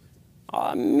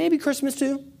 Maybe Christmas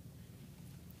too.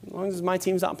 As long as my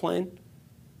team's not playing.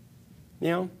 You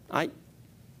know,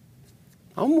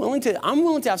 I'm willing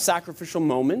to have sacrificial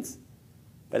moments,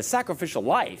 but a sacrificial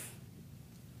life,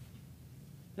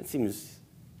 that seems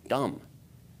dumb.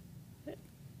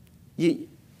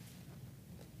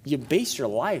 You base your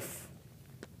life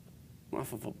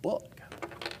off of a book.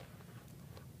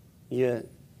 I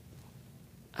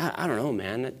don't know,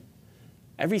 man.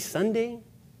 Every Sunday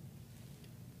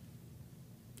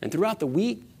and throughout the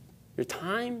week, your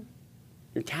time,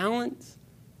 your talents,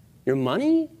 your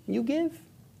money you give?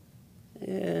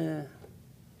 Yeah.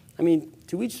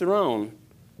 To each their own,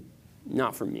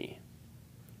 not for me.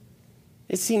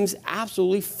 It seems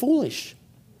absolutely foolish.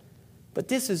 But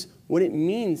this is what it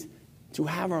means to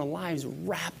have our lives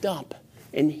wrapped up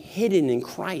and hidden in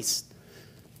Christ.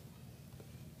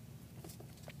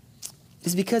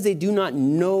 It's because they do not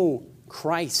know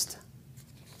Christ.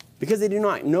 Because they do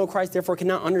not know Christ, therefore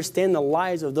cannot understand the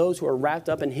lives of those who are wrapped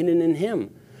up and hidden in him.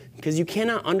 Because you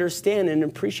cannot understand and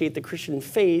appreciate the Christian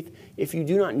faith if you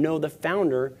do not know the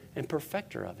founder and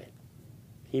perfecter of it.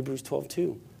 Hebrews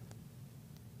 12:2.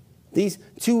 These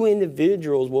two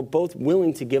individuals were both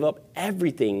willing to give up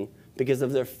everything because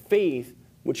of their faith,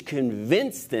 which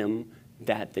convinced them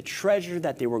that the treasure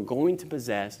that they were going to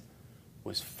possess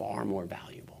was far more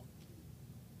valuable.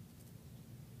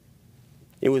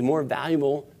 It was more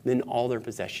valuable than all their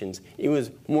possessions. It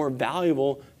was more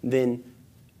valuable than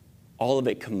all of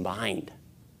it combined.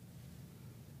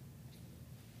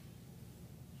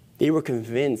 They were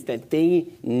convinced that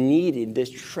they needed this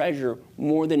treasure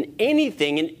more than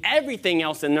anything and everything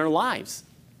else in their lives.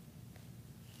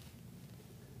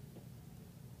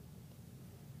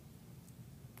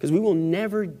 Because we will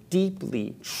never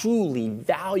deeply, truly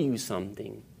value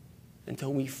something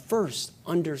until we first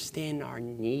understand our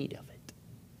need of it.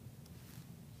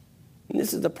 And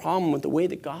this is the problem with the way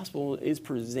the gospel is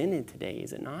presented today,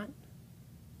 is it not?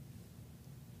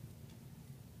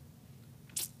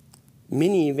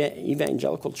 Many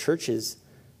evangelical churches,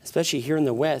 especially here in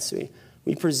the West,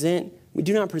 we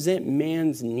do not present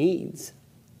man's needs.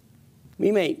 We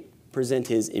may present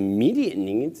his immediate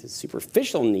needs, his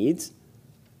superficial needs,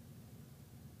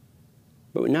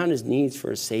 but not his needs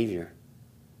for a Savior.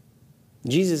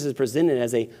 Jesus is presented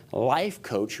as a life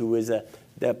coach who is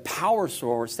the power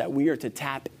source that we are to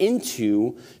tap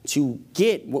into to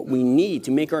get what we need,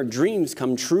 to make our dreams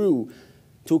come true,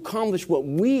 to accomplish what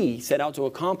we set out to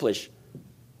accomplish.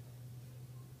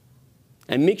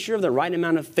 A mixture of the right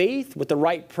amount of faith with the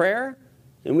right prayer,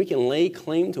 and we can lay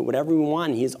claim to whatever we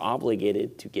want, and he is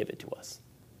obligated to give it to us.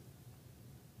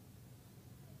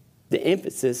 The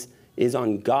emphasis is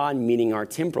on God meeting our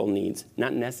temporal needs,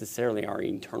 not necessarily our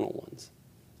eternal ones.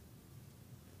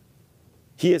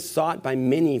 He is sought by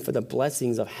many for the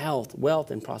blessings of health,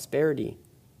 wealth, and prosperity.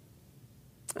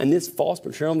 And this false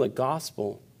portrayal of the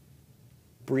gospel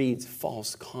breeds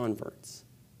false converts.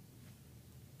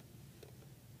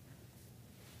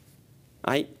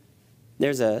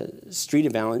 There's a street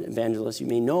evangelist, you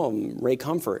may know him, Ray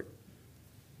Comfort.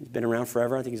 He's been around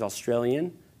forever. I think he's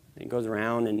Australian. He goes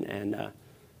around and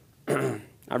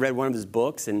I read one of his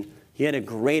books, and he had a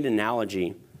great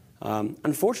analogy.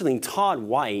 Unfortunately, Todd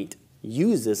White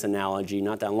used this analogy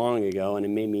not that long ago, and it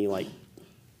made me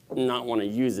not want to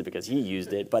use it because he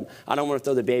used it, but I don't want to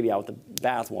throw the baby out with the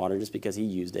bathwater just because he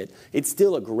used it. It's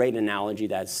still a great analogy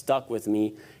that stuck with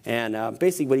me, and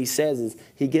basically what he says is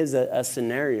he gives a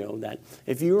scenario that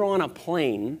if you were on a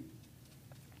plane,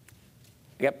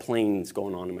 I got planes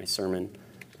going on in my sermon.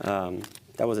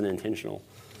 That wasn't intentional.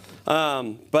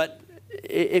 But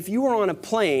if you were on a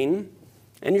plane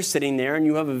and you're sitting there and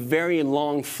you have a very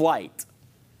long flight,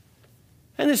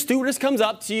 and the stewardess comes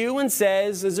up to you and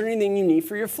says, is there anything you need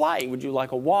for your flight? Would you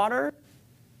like a water?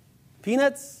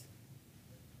 Peanuts?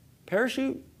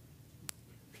 Parachute?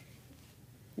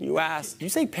 You ask, do you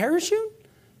say parachute?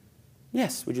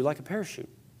 Yes, would you like a parachute?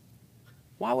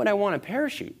 Why would I want a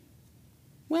parachute?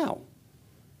 Well,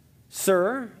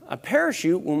 sir, a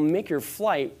parachute will make your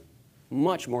flight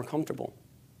much more comfortable.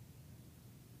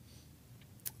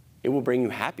 It will bring you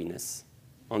happiness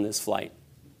on this flight.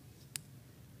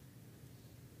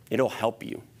 It'll help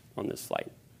you on this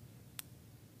flight.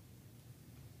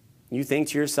 You think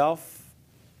to yourself,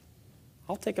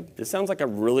 this sounds like a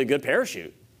really good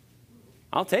parachute.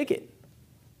 I'll take it.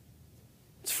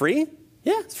 It's free?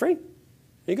 Yeah, it's free. Here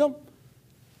you go.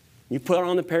 You put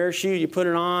on the parachute, you put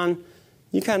it on,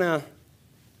 you kind of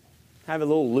have it a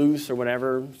little loose or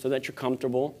whatever so that you're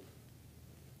comfortable.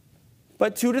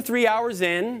 But 2 to 3 hours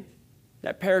in,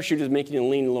 that parachute is making you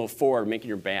lean a little forward, making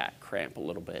your back cramp a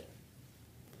little bit.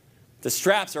 The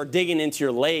straps are digging into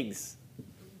your legs.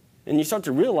 And you start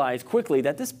to realize quickly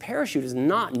that this parachute is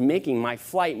not making my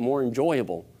flight more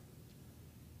enjoyable.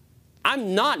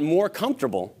 I'm not more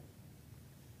comfortable.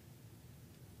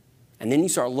 And then you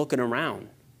start looking around.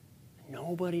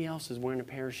 Nobody else is wearing a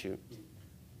parachute.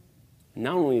 And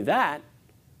not only that,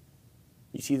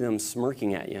 you see them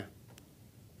smirking at you.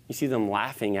 You see them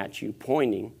laughing at you,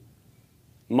 pointing,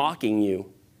 mocking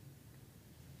you.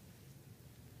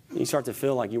 You start to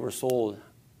feel like you were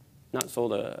not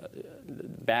sold a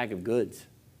bag of goods.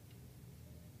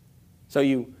 So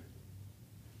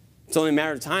it's only a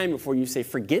matter of time before you say,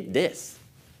 forget this.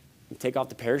 You take off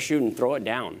the parachute and throw it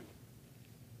down.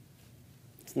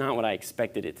 It's not what I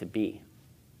expected it to be.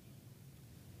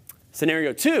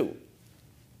 Scenario 2,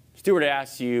 steward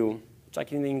asks you, would you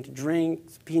like anything to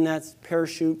drink, peanuts,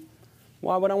 parachute?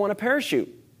 Why would I want a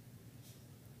parachute?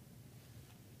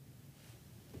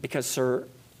 Because, sir,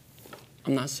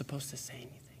 I'm not supposed to say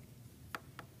anything.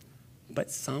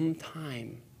 But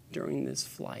sometime during this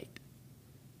flight,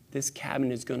 this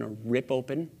cabin is going to rip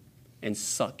open and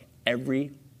suck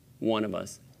every one of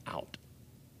us out.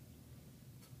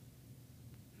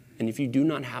 And if you do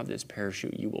not have this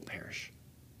parachute, you will perish.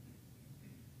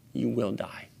 You will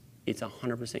die. It's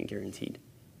 100% guaranteed.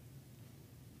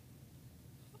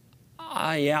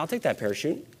 Yeah, I'll take that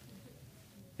parachute.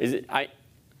 Is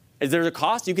there a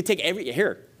cost? You could take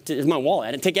here's my wallet.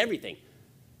 I didn't take everything.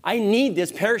 I need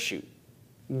this parachute.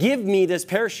 Give me this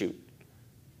parachute.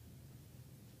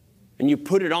 And you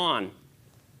put it on.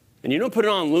 And you don't put it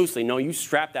on loosely. No, you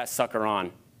strap that sucker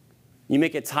on. You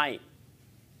make it tight.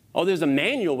 Oh, there's a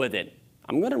manual with it.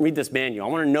 I'm going to read this manual.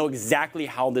 I want to know exactly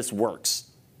how this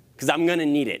works because I'm going to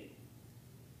need it.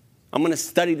 I'm going to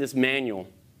study this manual.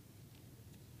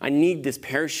 I need this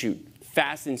parachute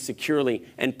fastened securely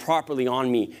and properly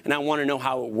on me, and I want to know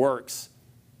how it works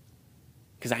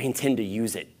because I intend to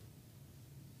use it.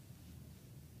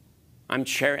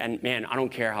 And man, I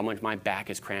don't care how much my back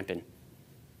is cramping.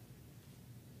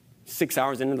 6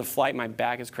 hours into the flight, my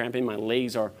back is cramping. My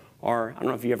legs are I don't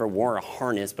know if you ever wore a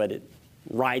harness, but it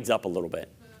rides up a little bit.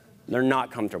 They're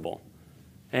not comfortable.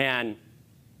 And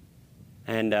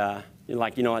you're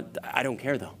like, you know what? I don't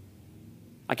care, though.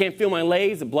 I can't feel my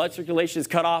legs. The blood circulation is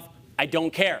cut off. I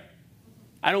don't care.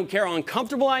 I don't care how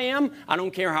uncomfortable I am. I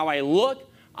don't care how I look.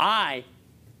 I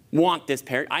want this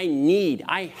parachute.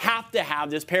 I have to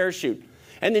have this parachute.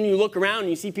 And then you look around and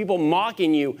you see people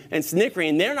mocking you and snickering,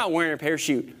 and they're not wearing a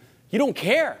parachute. You don't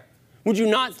care. Would you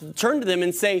not turn to them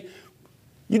and say,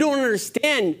 you don't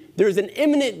understand, there's an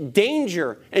imminent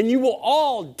danger, and you will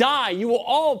all die. You will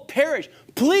all perish.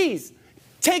 Please,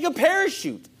 take a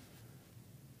parachute.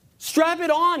 Strap it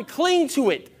on. Cling to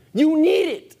it. You need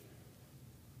it.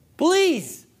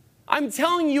 Please, I'm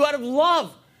telling you out of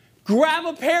love, grab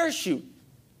a parachute.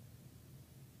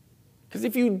 Because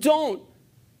if you don't,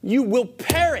 you will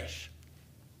perish.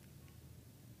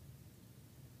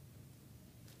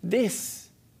 This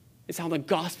is how the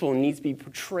gospel needs to be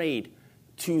portrayed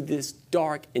to this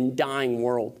dark and dying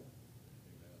world.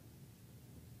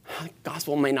 The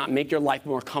gospel may not make your life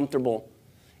more comfortable.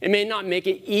 It may not make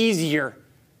it easier.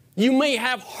 You may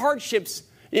have hardships.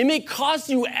 It may cost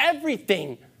you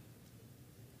everything.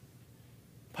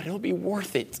 But it'll be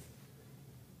worth it.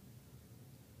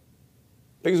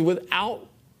 Because without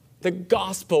the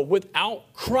gospel,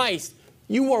 without Christ,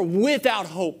 you are without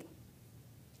hope.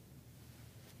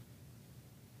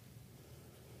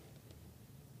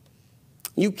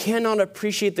 You cannot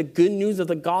appreciate the good news of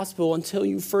the gospel until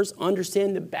you first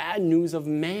understand the bad news of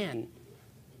man.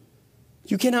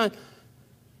 You cannot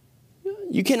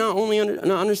only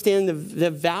understand the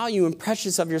value and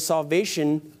precious of your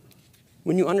salvation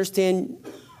when you understand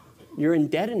your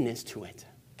indebtedness to it.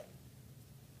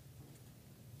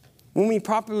 When we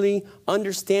properly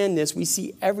understand this, we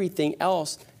see everything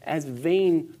else as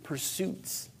vain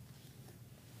pursuits.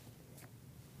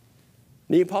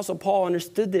 The Apostle Paul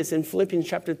understood this in Philippians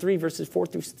chapter 3, verses 4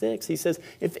 through 6. He says,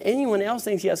 if anyone else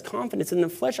thinks he has confidence in the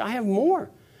flesh, I have more.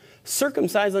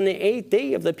 Circumcised on the 8th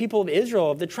day of the people of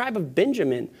Israel, of the tribe of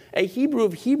Benjamin, a Hebrew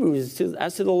of Hebrews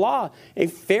as to the law, a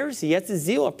Pharisee as to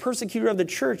zeal, a persecutor of the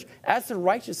church, as to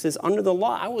righteousness under the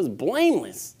law. I was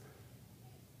blameless.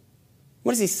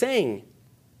 What is he saying?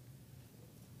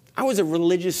 I was a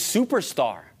religious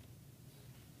superstar.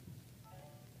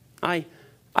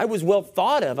 I was well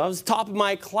thought of. I was top of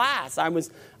my class. I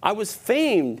was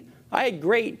famed. I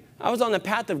was on the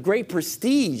path of great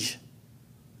prestige.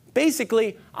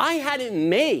 Basically, I had it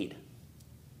made.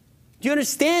 Do you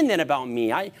understand that about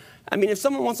me? I mean, if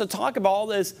someone wants to talk about all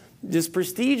this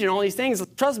prestige and all these things,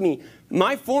 trust me,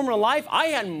 my former life, I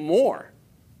had more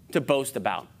to boast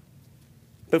about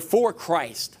before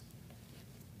Christ.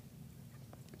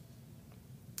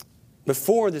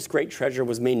 Before this great treasure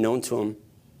was made known to him.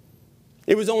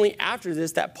 It was only after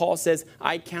this that Paul says,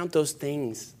 I count those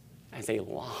things as a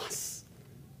loss.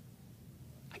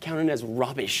 I count it as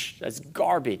rubbish, as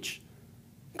garbage,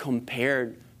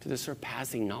 compared to the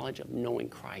surpassing knowledge of knowing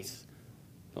Christ,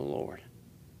 the Lord.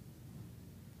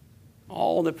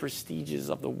 All the prestiges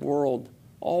of the world,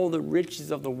 all the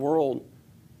riches of the world,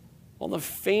 all the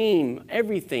fame,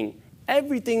 everything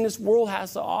this world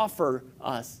has to offer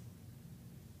us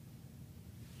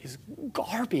is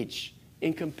garbage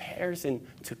in comparison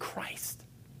to Christ.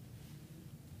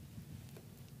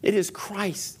 It is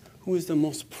Christ who is the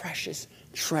most precious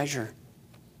treasure.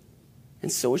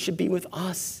 And so it should be with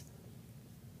us.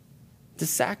 The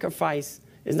sacrifice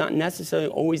is not necessarily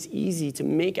always easy to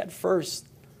make at first.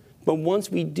 But once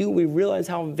we do, we realize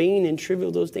how vain and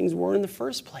trivial those things were in the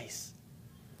first place.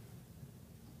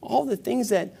 All the things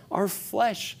that our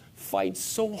flesh fights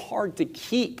so hard to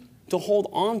keep, to hold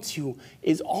on to,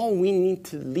 is all we need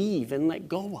to leave and let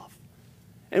go of.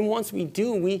 And once we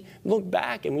do, we look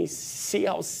back and we see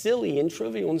how silly and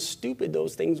trivial and stupid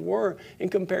those things were in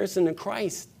comparison to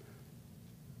Christ.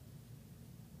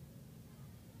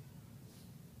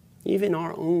 Even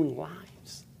our own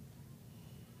lives.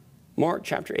 Mark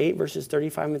chapter 8, verses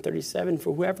 35 and 37,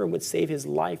 for whoever would save his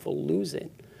life will lose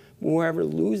it. Whoever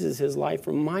loses his life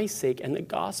for my sake and the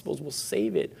gospel's will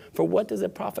save it. For what does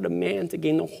it profit a man to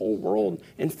gain the whole world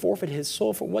and forfeit his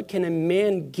soul? For what can a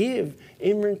man give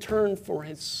in return for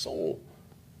his soul?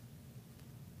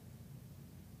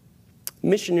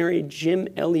 Missionary Jim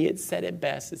Elliot said it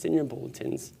best. It's in your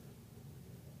bulletins.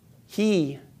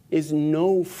 He is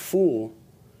no fool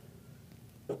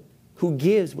who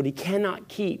gives what he cannot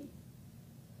keep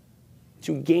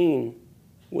to gain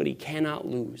what he cannot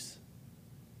lose.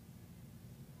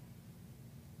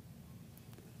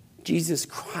 Jesus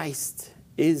Christ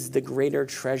is the greater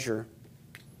treasure.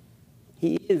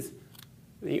 He is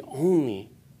the only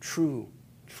true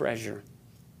treasure.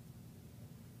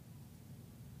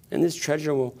 And this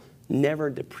treasure will never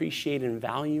depreciate in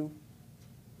value.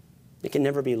 It can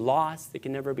never be lost. It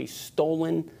can never be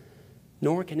stolen,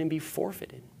 nor can it be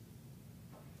forfeited.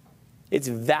 Its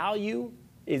value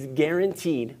is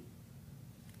guaranteed.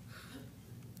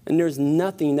 And there's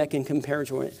nothing that can compare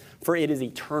to it, for it is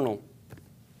eternal.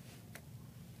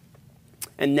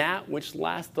 And that which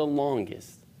lasts the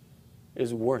longest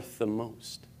is worth the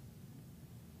most.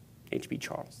 H.B.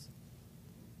 Charles.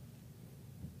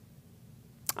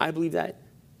 I believe that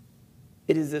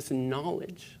it is this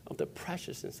knowledge of the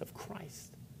preciousness of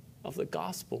Christ, of the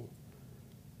gospel,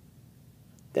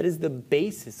 that is the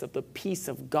basis of the peace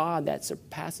of God that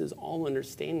surpasses all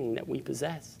understanding that we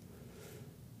possess.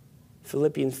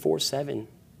 Philippians 4:7.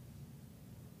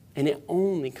 And it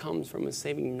only comes from a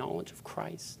saving knowledge of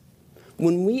Christ.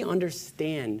 When we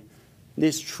understand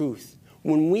this truth,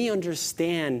 when we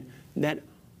understand that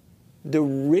the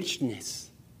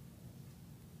richness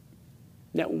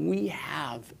that we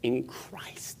have in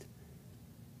Christ,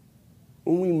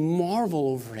 when we marvel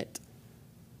over it,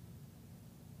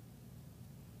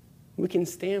 we can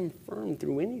stand firm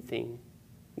through anything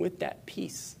with that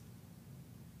peace.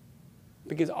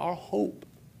 Because our hope,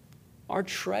 our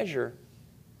treasure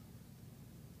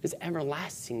is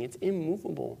everlasting. It's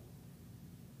immovable.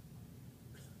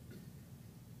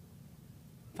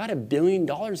 If I had $1 billion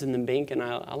in the bank and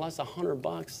I lost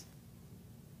 $100,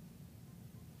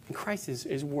 and Christ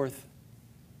is worth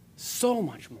so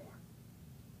much more.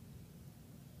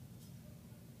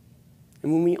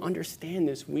 And when we understand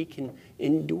this, we can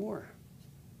endure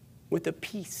with a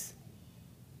peace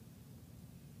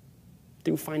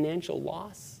through financial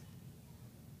loss,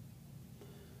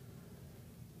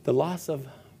 the loss of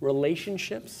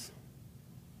relationships,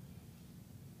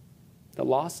 the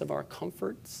loss of our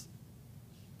comforts,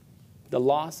 the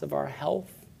loss of our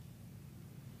health.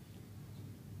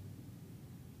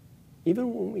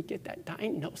 Even when we get that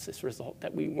diagnosis result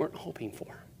that we weren't hoping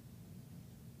for,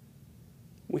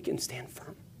 we can stand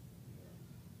firm.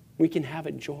 We can have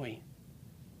a joy,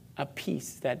 a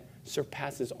peace that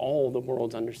surpasses all the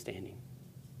world's understanding.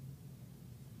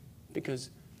 Because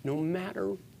no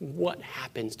matter what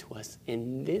happens to us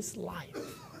in this life,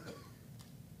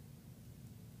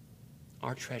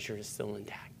 our treasure is still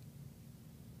intact.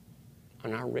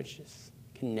 And our riches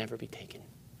can never be taken.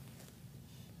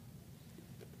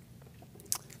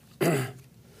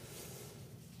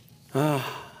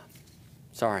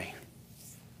 Sorry.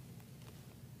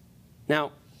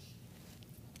 Now,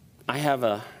 I have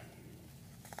a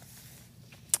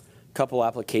couple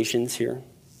applications here.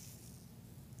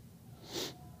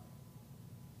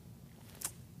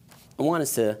 I want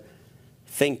us to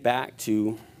think back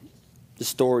to the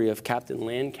story of Captain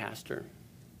Lancaster.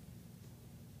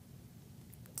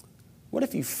 What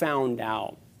if you found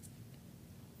out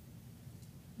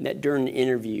that during the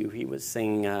interview he was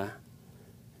saying,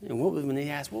 when they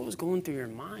asked, what was going through your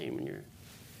mind when you're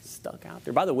stuck out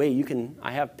there? By the way,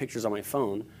 I have pictures on my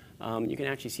phone. You can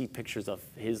actually see pictures of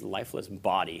his lifeless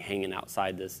body hanging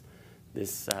outside this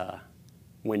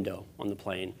window on the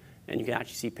plane. And you can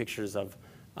actually see pictures of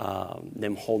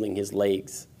them holding his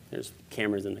legs. There's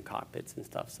cameras in the cockpits and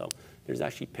stuff. So there's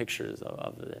actually pictures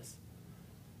of this.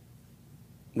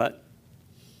 But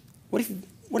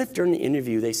what if during the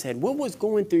interview they said, what was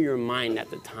going through your mind at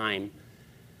the time?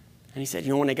 And he said,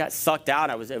 when I got sucked out,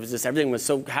 it was just everything was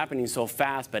so happening so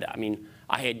fast. But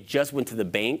I had just went to the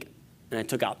bank and I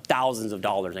took out thousands of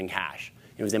dollars in cash.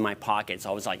 It was in my pocket, so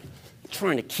I was like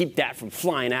trying to keep that from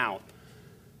flying out.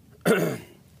 And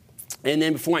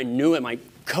then before I knew it, my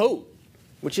coat,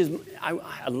 which is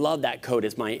I love that coat.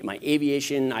 It's my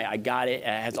aviation. I got it. It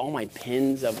has all my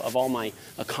pins of all my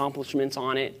accomplishments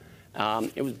on it.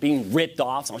 It was being ripped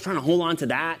off, so I was trying to hold on to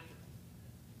that.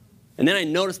 And then I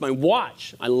noticed my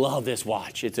watch. I love this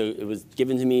watch. It was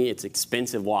given to me. It's an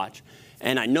expensive watch.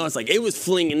 And I noticed it was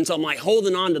flinging, so I'm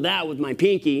holding on to that with my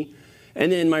pinky.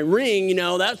 And then my ring,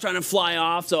 that was trying to fly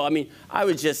off. So, I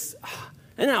was just,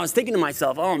 and then I was thinking to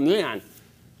myself, oh man,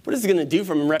 What is it going to do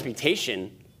for my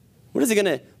reputation? What is it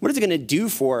going to do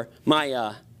for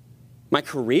my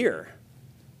career?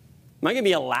 Am I going to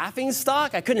be a laughing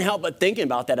stock? I couldn't help but thinking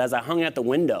about that as I hung out the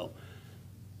window.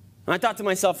 And I thought to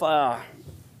myself,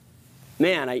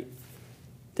 man, I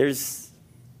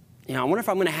wonder if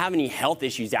I'm going to have any health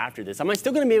issues after this. Am I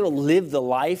still going to be able to live the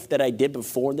life that I did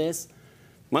before this?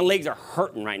 My legs are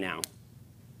hurting right now.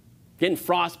 Getting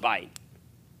frostbite.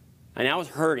 And I was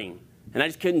hurting. And I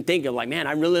just couldn't think of man,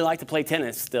 I really like to play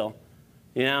tennis still.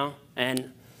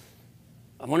 And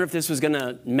I wonder if this was going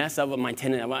to mess up with my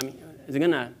tennis. Is it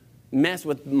going to mess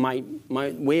with my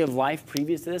way of life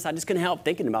previous to this? I just couldn't help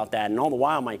thinking about that. And all the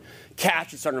while, my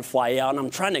cash is starting to fly out, and I'm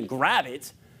trying to grab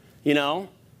it,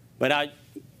 But I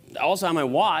also had my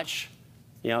watch,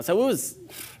 so it was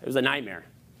a nightmare.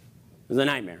 It was a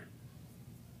nightmare.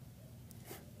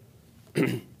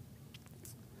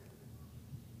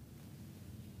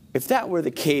 If that were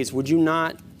the case, would you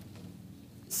not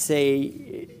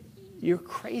say, you're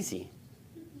crazy?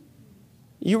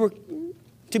 You were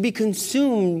to be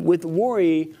consumed with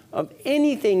worry of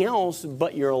anything else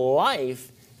but your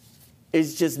life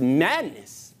is just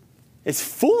madness. It's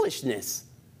foolishness.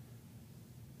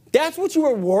 That's what you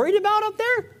were worried about up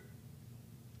there?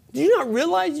 Did you not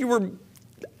realize you were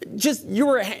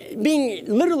being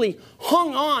literally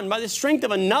hung on by the strength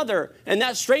of another, and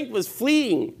that strength was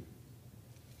fleeting?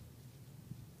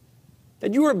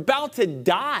 That you were about to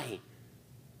die.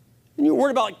 And you were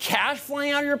worried about cash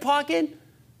flying out of your pocket?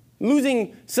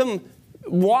 Losing some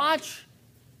watch?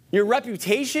 Your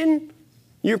reputation?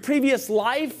 Your previous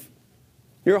life?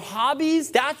 Your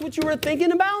hobbies? That's what you were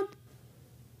thinking about?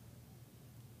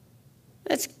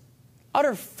 That's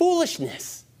utter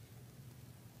foolishness.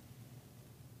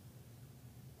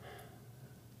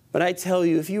 But I tell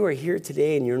you, if you are here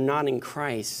today and you're not in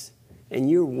Christ, and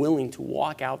you're willing to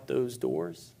walk out those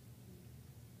doors,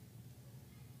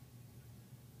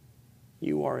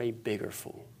 you are a bigger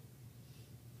fool.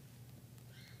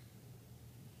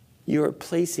 You are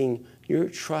placing your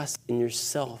trust in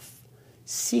yourself,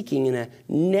 seeking in a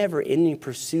never-ending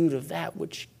pursuit of that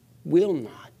which will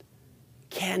not,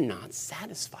 cannot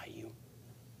satisfy you.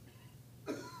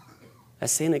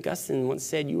 As St. Augustine once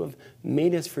said, you have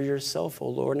made us for yourself, O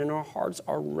Lord, and our hearts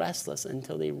are restless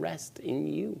until they rest in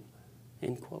you.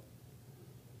 End quote.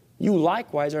 You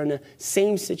likewise are in the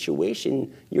same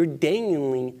situation. You're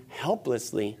dangling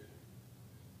helplessly,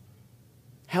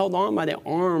 held on by the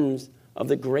arms of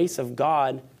the grace of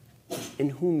God in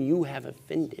whom you have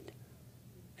offended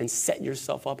and set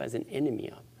yourself up as an enemy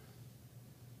of.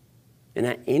 And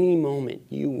at any moment,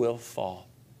 you will fall.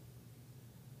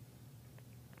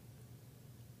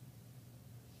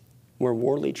 Where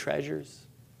worldly treasures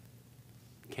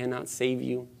cannot save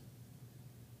you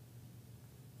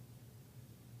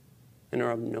and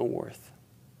are of no worth.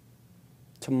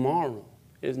 Tomorrow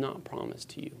is not promised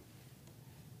to you.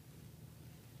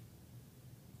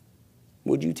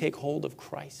 Would you take hold of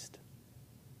Christ?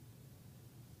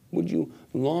 Would you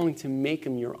long to make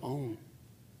him your own?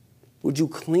 Would you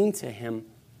cling to him?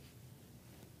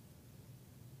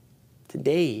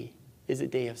 Today is a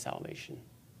day of salvation.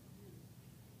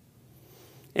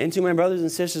 And to my brothers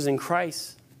and sisters in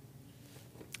Christ,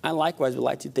 I likewise would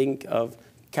like to think of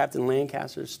Captain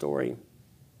Lancaster's story.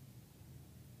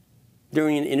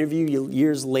 During an interview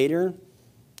years later,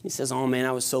 he says, oh man,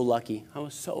 I was so lucky. I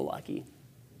was so lucky.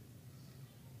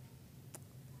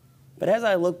 But as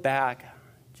I look back,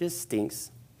 it just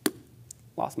stinks.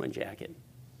 Lost my jacket.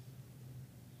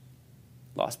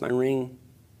 Lost my ring.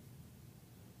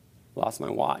 Lost my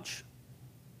watch.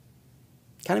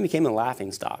 Kind of became a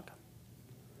laughing stock.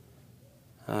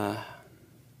 I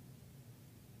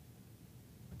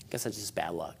guess that's just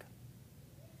bad luck.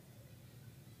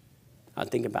 I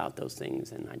think about those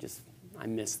things and I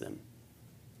miss them.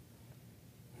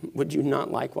 Would you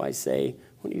not likewise say,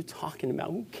 what are you talking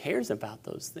about? Who cares about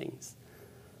those things?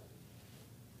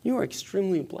 You are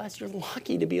extremely blessed. You're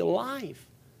lucky to be alive.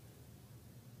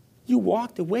 You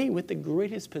walked away with the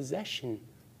greatest possession,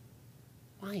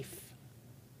 life.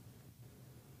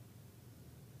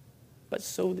 But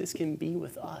so this can be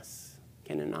with us,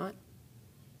 can it not?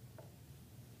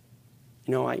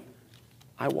 You know,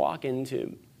 I walk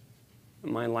into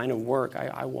my line of work,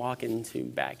 I walk into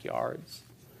backyards,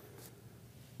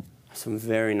 some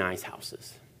very nice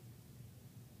houses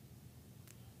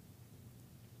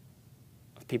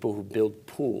of people who build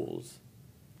pools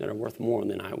that are worth more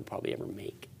than I would probably ever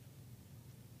make.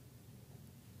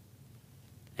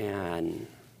 And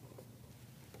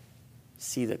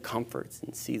see the comforts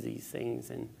and see these things,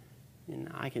 and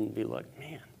I can be like,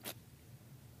 man,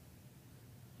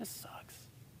 this sucks.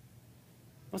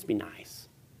 Must be nice.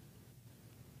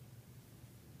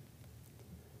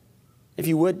 If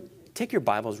you would, take your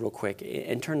Bibles real quick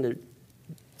and turn to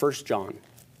 1 John.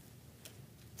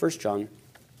 1 John.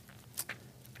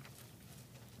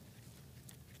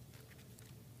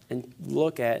 And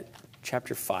look at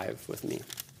chapter 5 with me.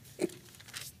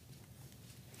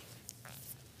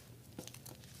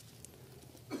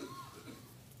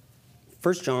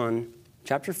 1 John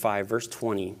chapter 5, verse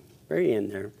 20, very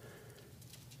end there.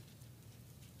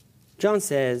 John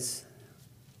says,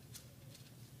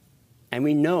 "And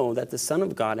we know that the Son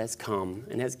of God has come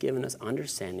and has given us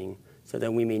understanding so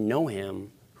that we may know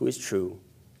him who is true.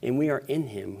 And we are in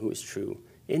him who is true,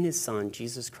 in his Son,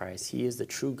 Jesus Christ. He is the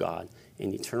true God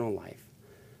and eternal life."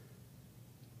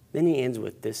 Then he ends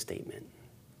with this statement: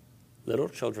 "Little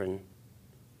children,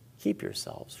 keep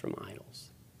yourselves from idols."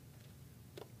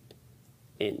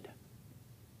 End.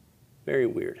 Very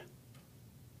weird.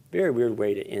 Very weird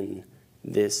way to end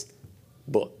this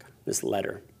book, this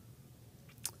letter.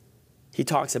 He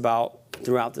talks about,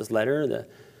 throughout this letter,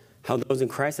 how those in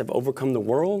Christ have overcome the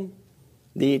world,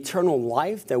 the eternal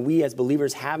life that we as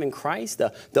believers have in Christ,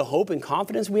 the hope and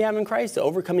confidence we have in Christ, the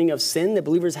overcoming of sin that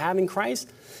believers have in Christ.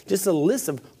 Just a list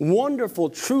of wonderful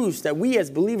truths that we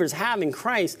as believers have in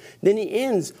Christ. Then he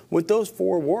ends with those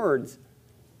 4 words: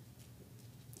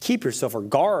 keep yourself, or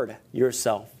guard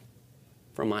yourself,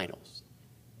 from idols.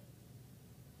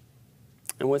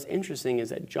 And what's interesting is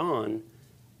that John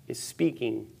is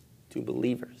speaking to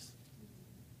believers.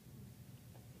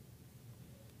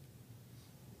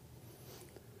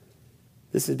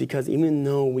 This is because even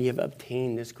though we have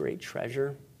obtained this great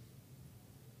treasure,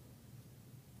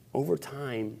 over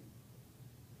time,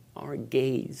 our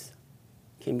gaze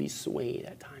can be swayed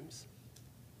at times.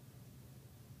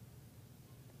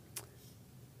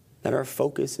 That our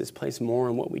focus is placed more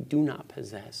on what we do not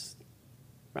possess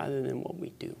rather than what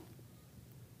we do.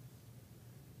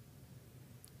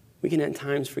 We can at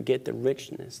times forget the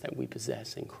richness that we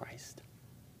possess in Christ.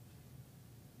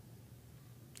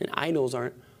 And idols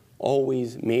aren't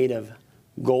always made of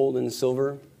gold and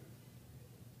silver.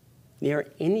 They are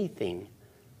anything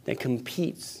that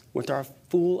competes with our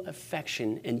full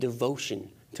affection and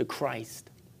devotion to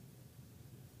Christ.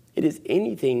 It is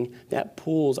anything that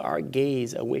pulls our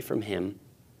gaze away from him.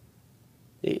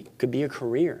 It could be a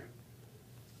career.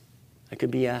 It could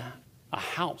be a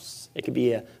house. It could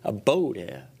be a boat,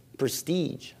 a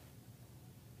prestige.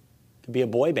 It could be a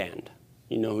boy band.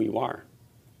 You know who you are.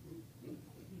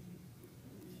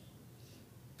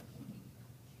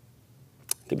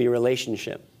 It could be a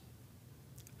relationship,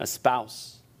 a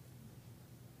spouse.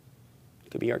 It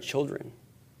could be our children,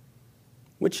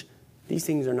 which these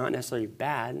things are not necessarily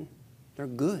bad. They're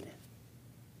good.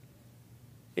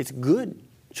 It's good.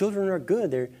 Children are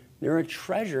good. They're a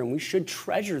treasure, and we should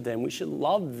treasure them. We should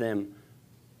love them.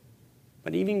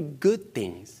 But even good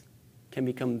things can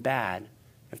become bad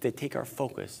if they take our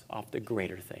focus off the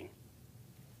greater thing.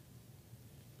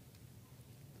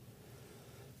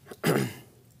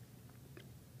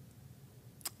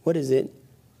 What is it,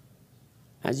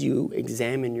 as you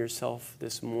examine yourself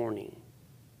this morning?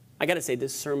 I got to say,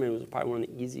 this sermon was probably one of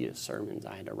the easiest sermons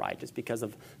I had to write, just because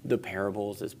of the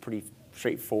parables. It's pretty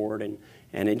straightforward,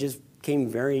 and it just came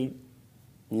very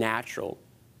natural,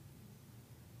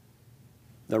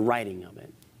 the writing of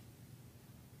it,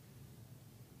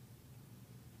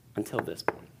 until this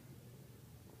point.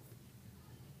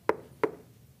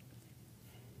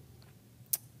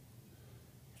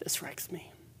 This wrecks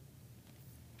me.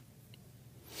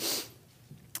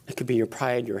 It could be your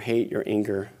pride, your hate, your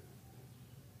anger,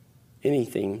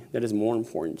 anything that is more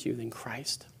important to you than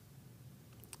Christ.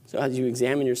 So as you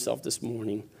examine yourself this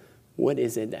morning, what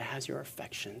is it that has your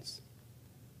affections?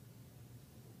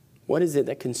 What is it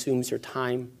that consumes your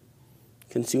time,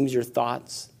 consumes your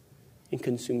thoughts, and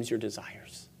consumes your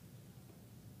desires?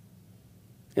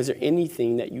 Is there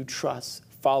anything that you trust,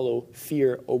 follow,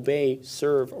 fear, obey,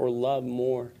 serve, or love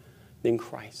more than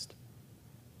Christ?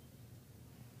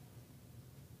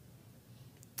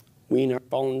 We in our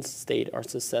fallen state are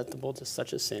susceptible to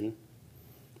such a sin.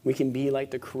 We can be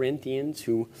like the Corinthians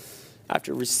who,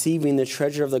 after receiving the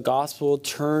treasure of the gospel,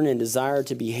 turn and desire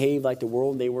to behave like the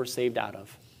world they were saved out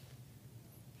of.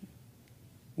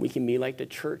 We can be like the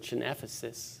church in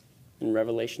Ephesus in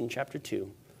Revelation chapter 2,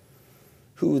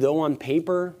 who, though on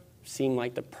paper, seemed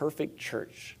like the perfect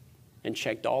church and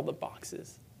checked all the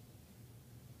boxes,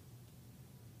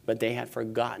 but they had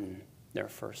forgotten their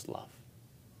first love,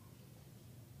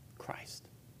 Christ.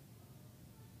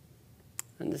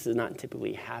 And this does not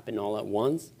typically happen all at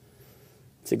once.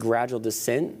 It's a gradual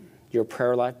descent. Your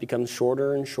prayer life becomes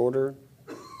shorter and shorter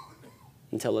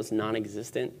until it's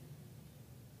non-existent.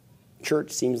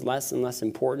 Church seems less and less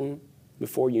important.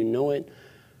 Before you know it,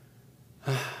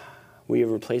 We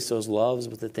have replaced those loves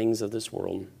with the things of this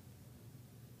world.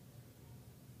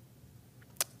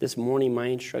 This morning, my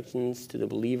instructions to the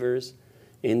believers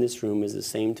in this room is the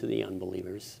same to the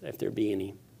unbelievers, if there be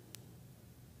any.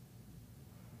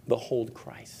 Behold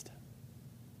Christ.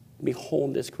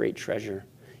 Behold this great treasure.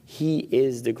 He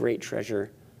is the great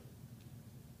treasure,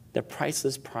 the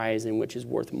priceless prize in which is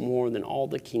worth more than all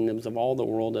the kingdoms of all the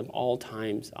world of all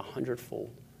times,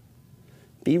 100-fold.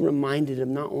 Be reminded of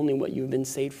not only what you've been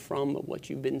saved from, but what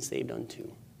you've been saved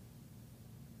unto.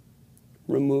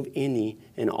 Remove any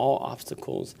and all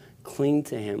obstacles. Cling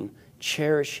to him,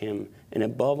 cherish him, and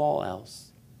above all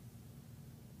else,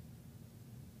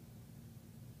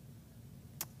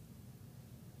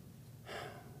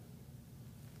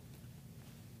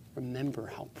 remember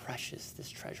how precious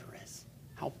this treasure is,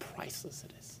 how priceless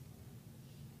it is.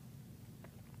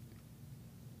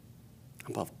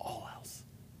 Above all else,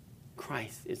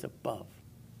 Christ is above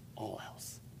all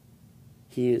else.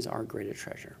 He is our greater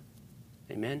treasure.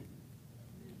 Amen.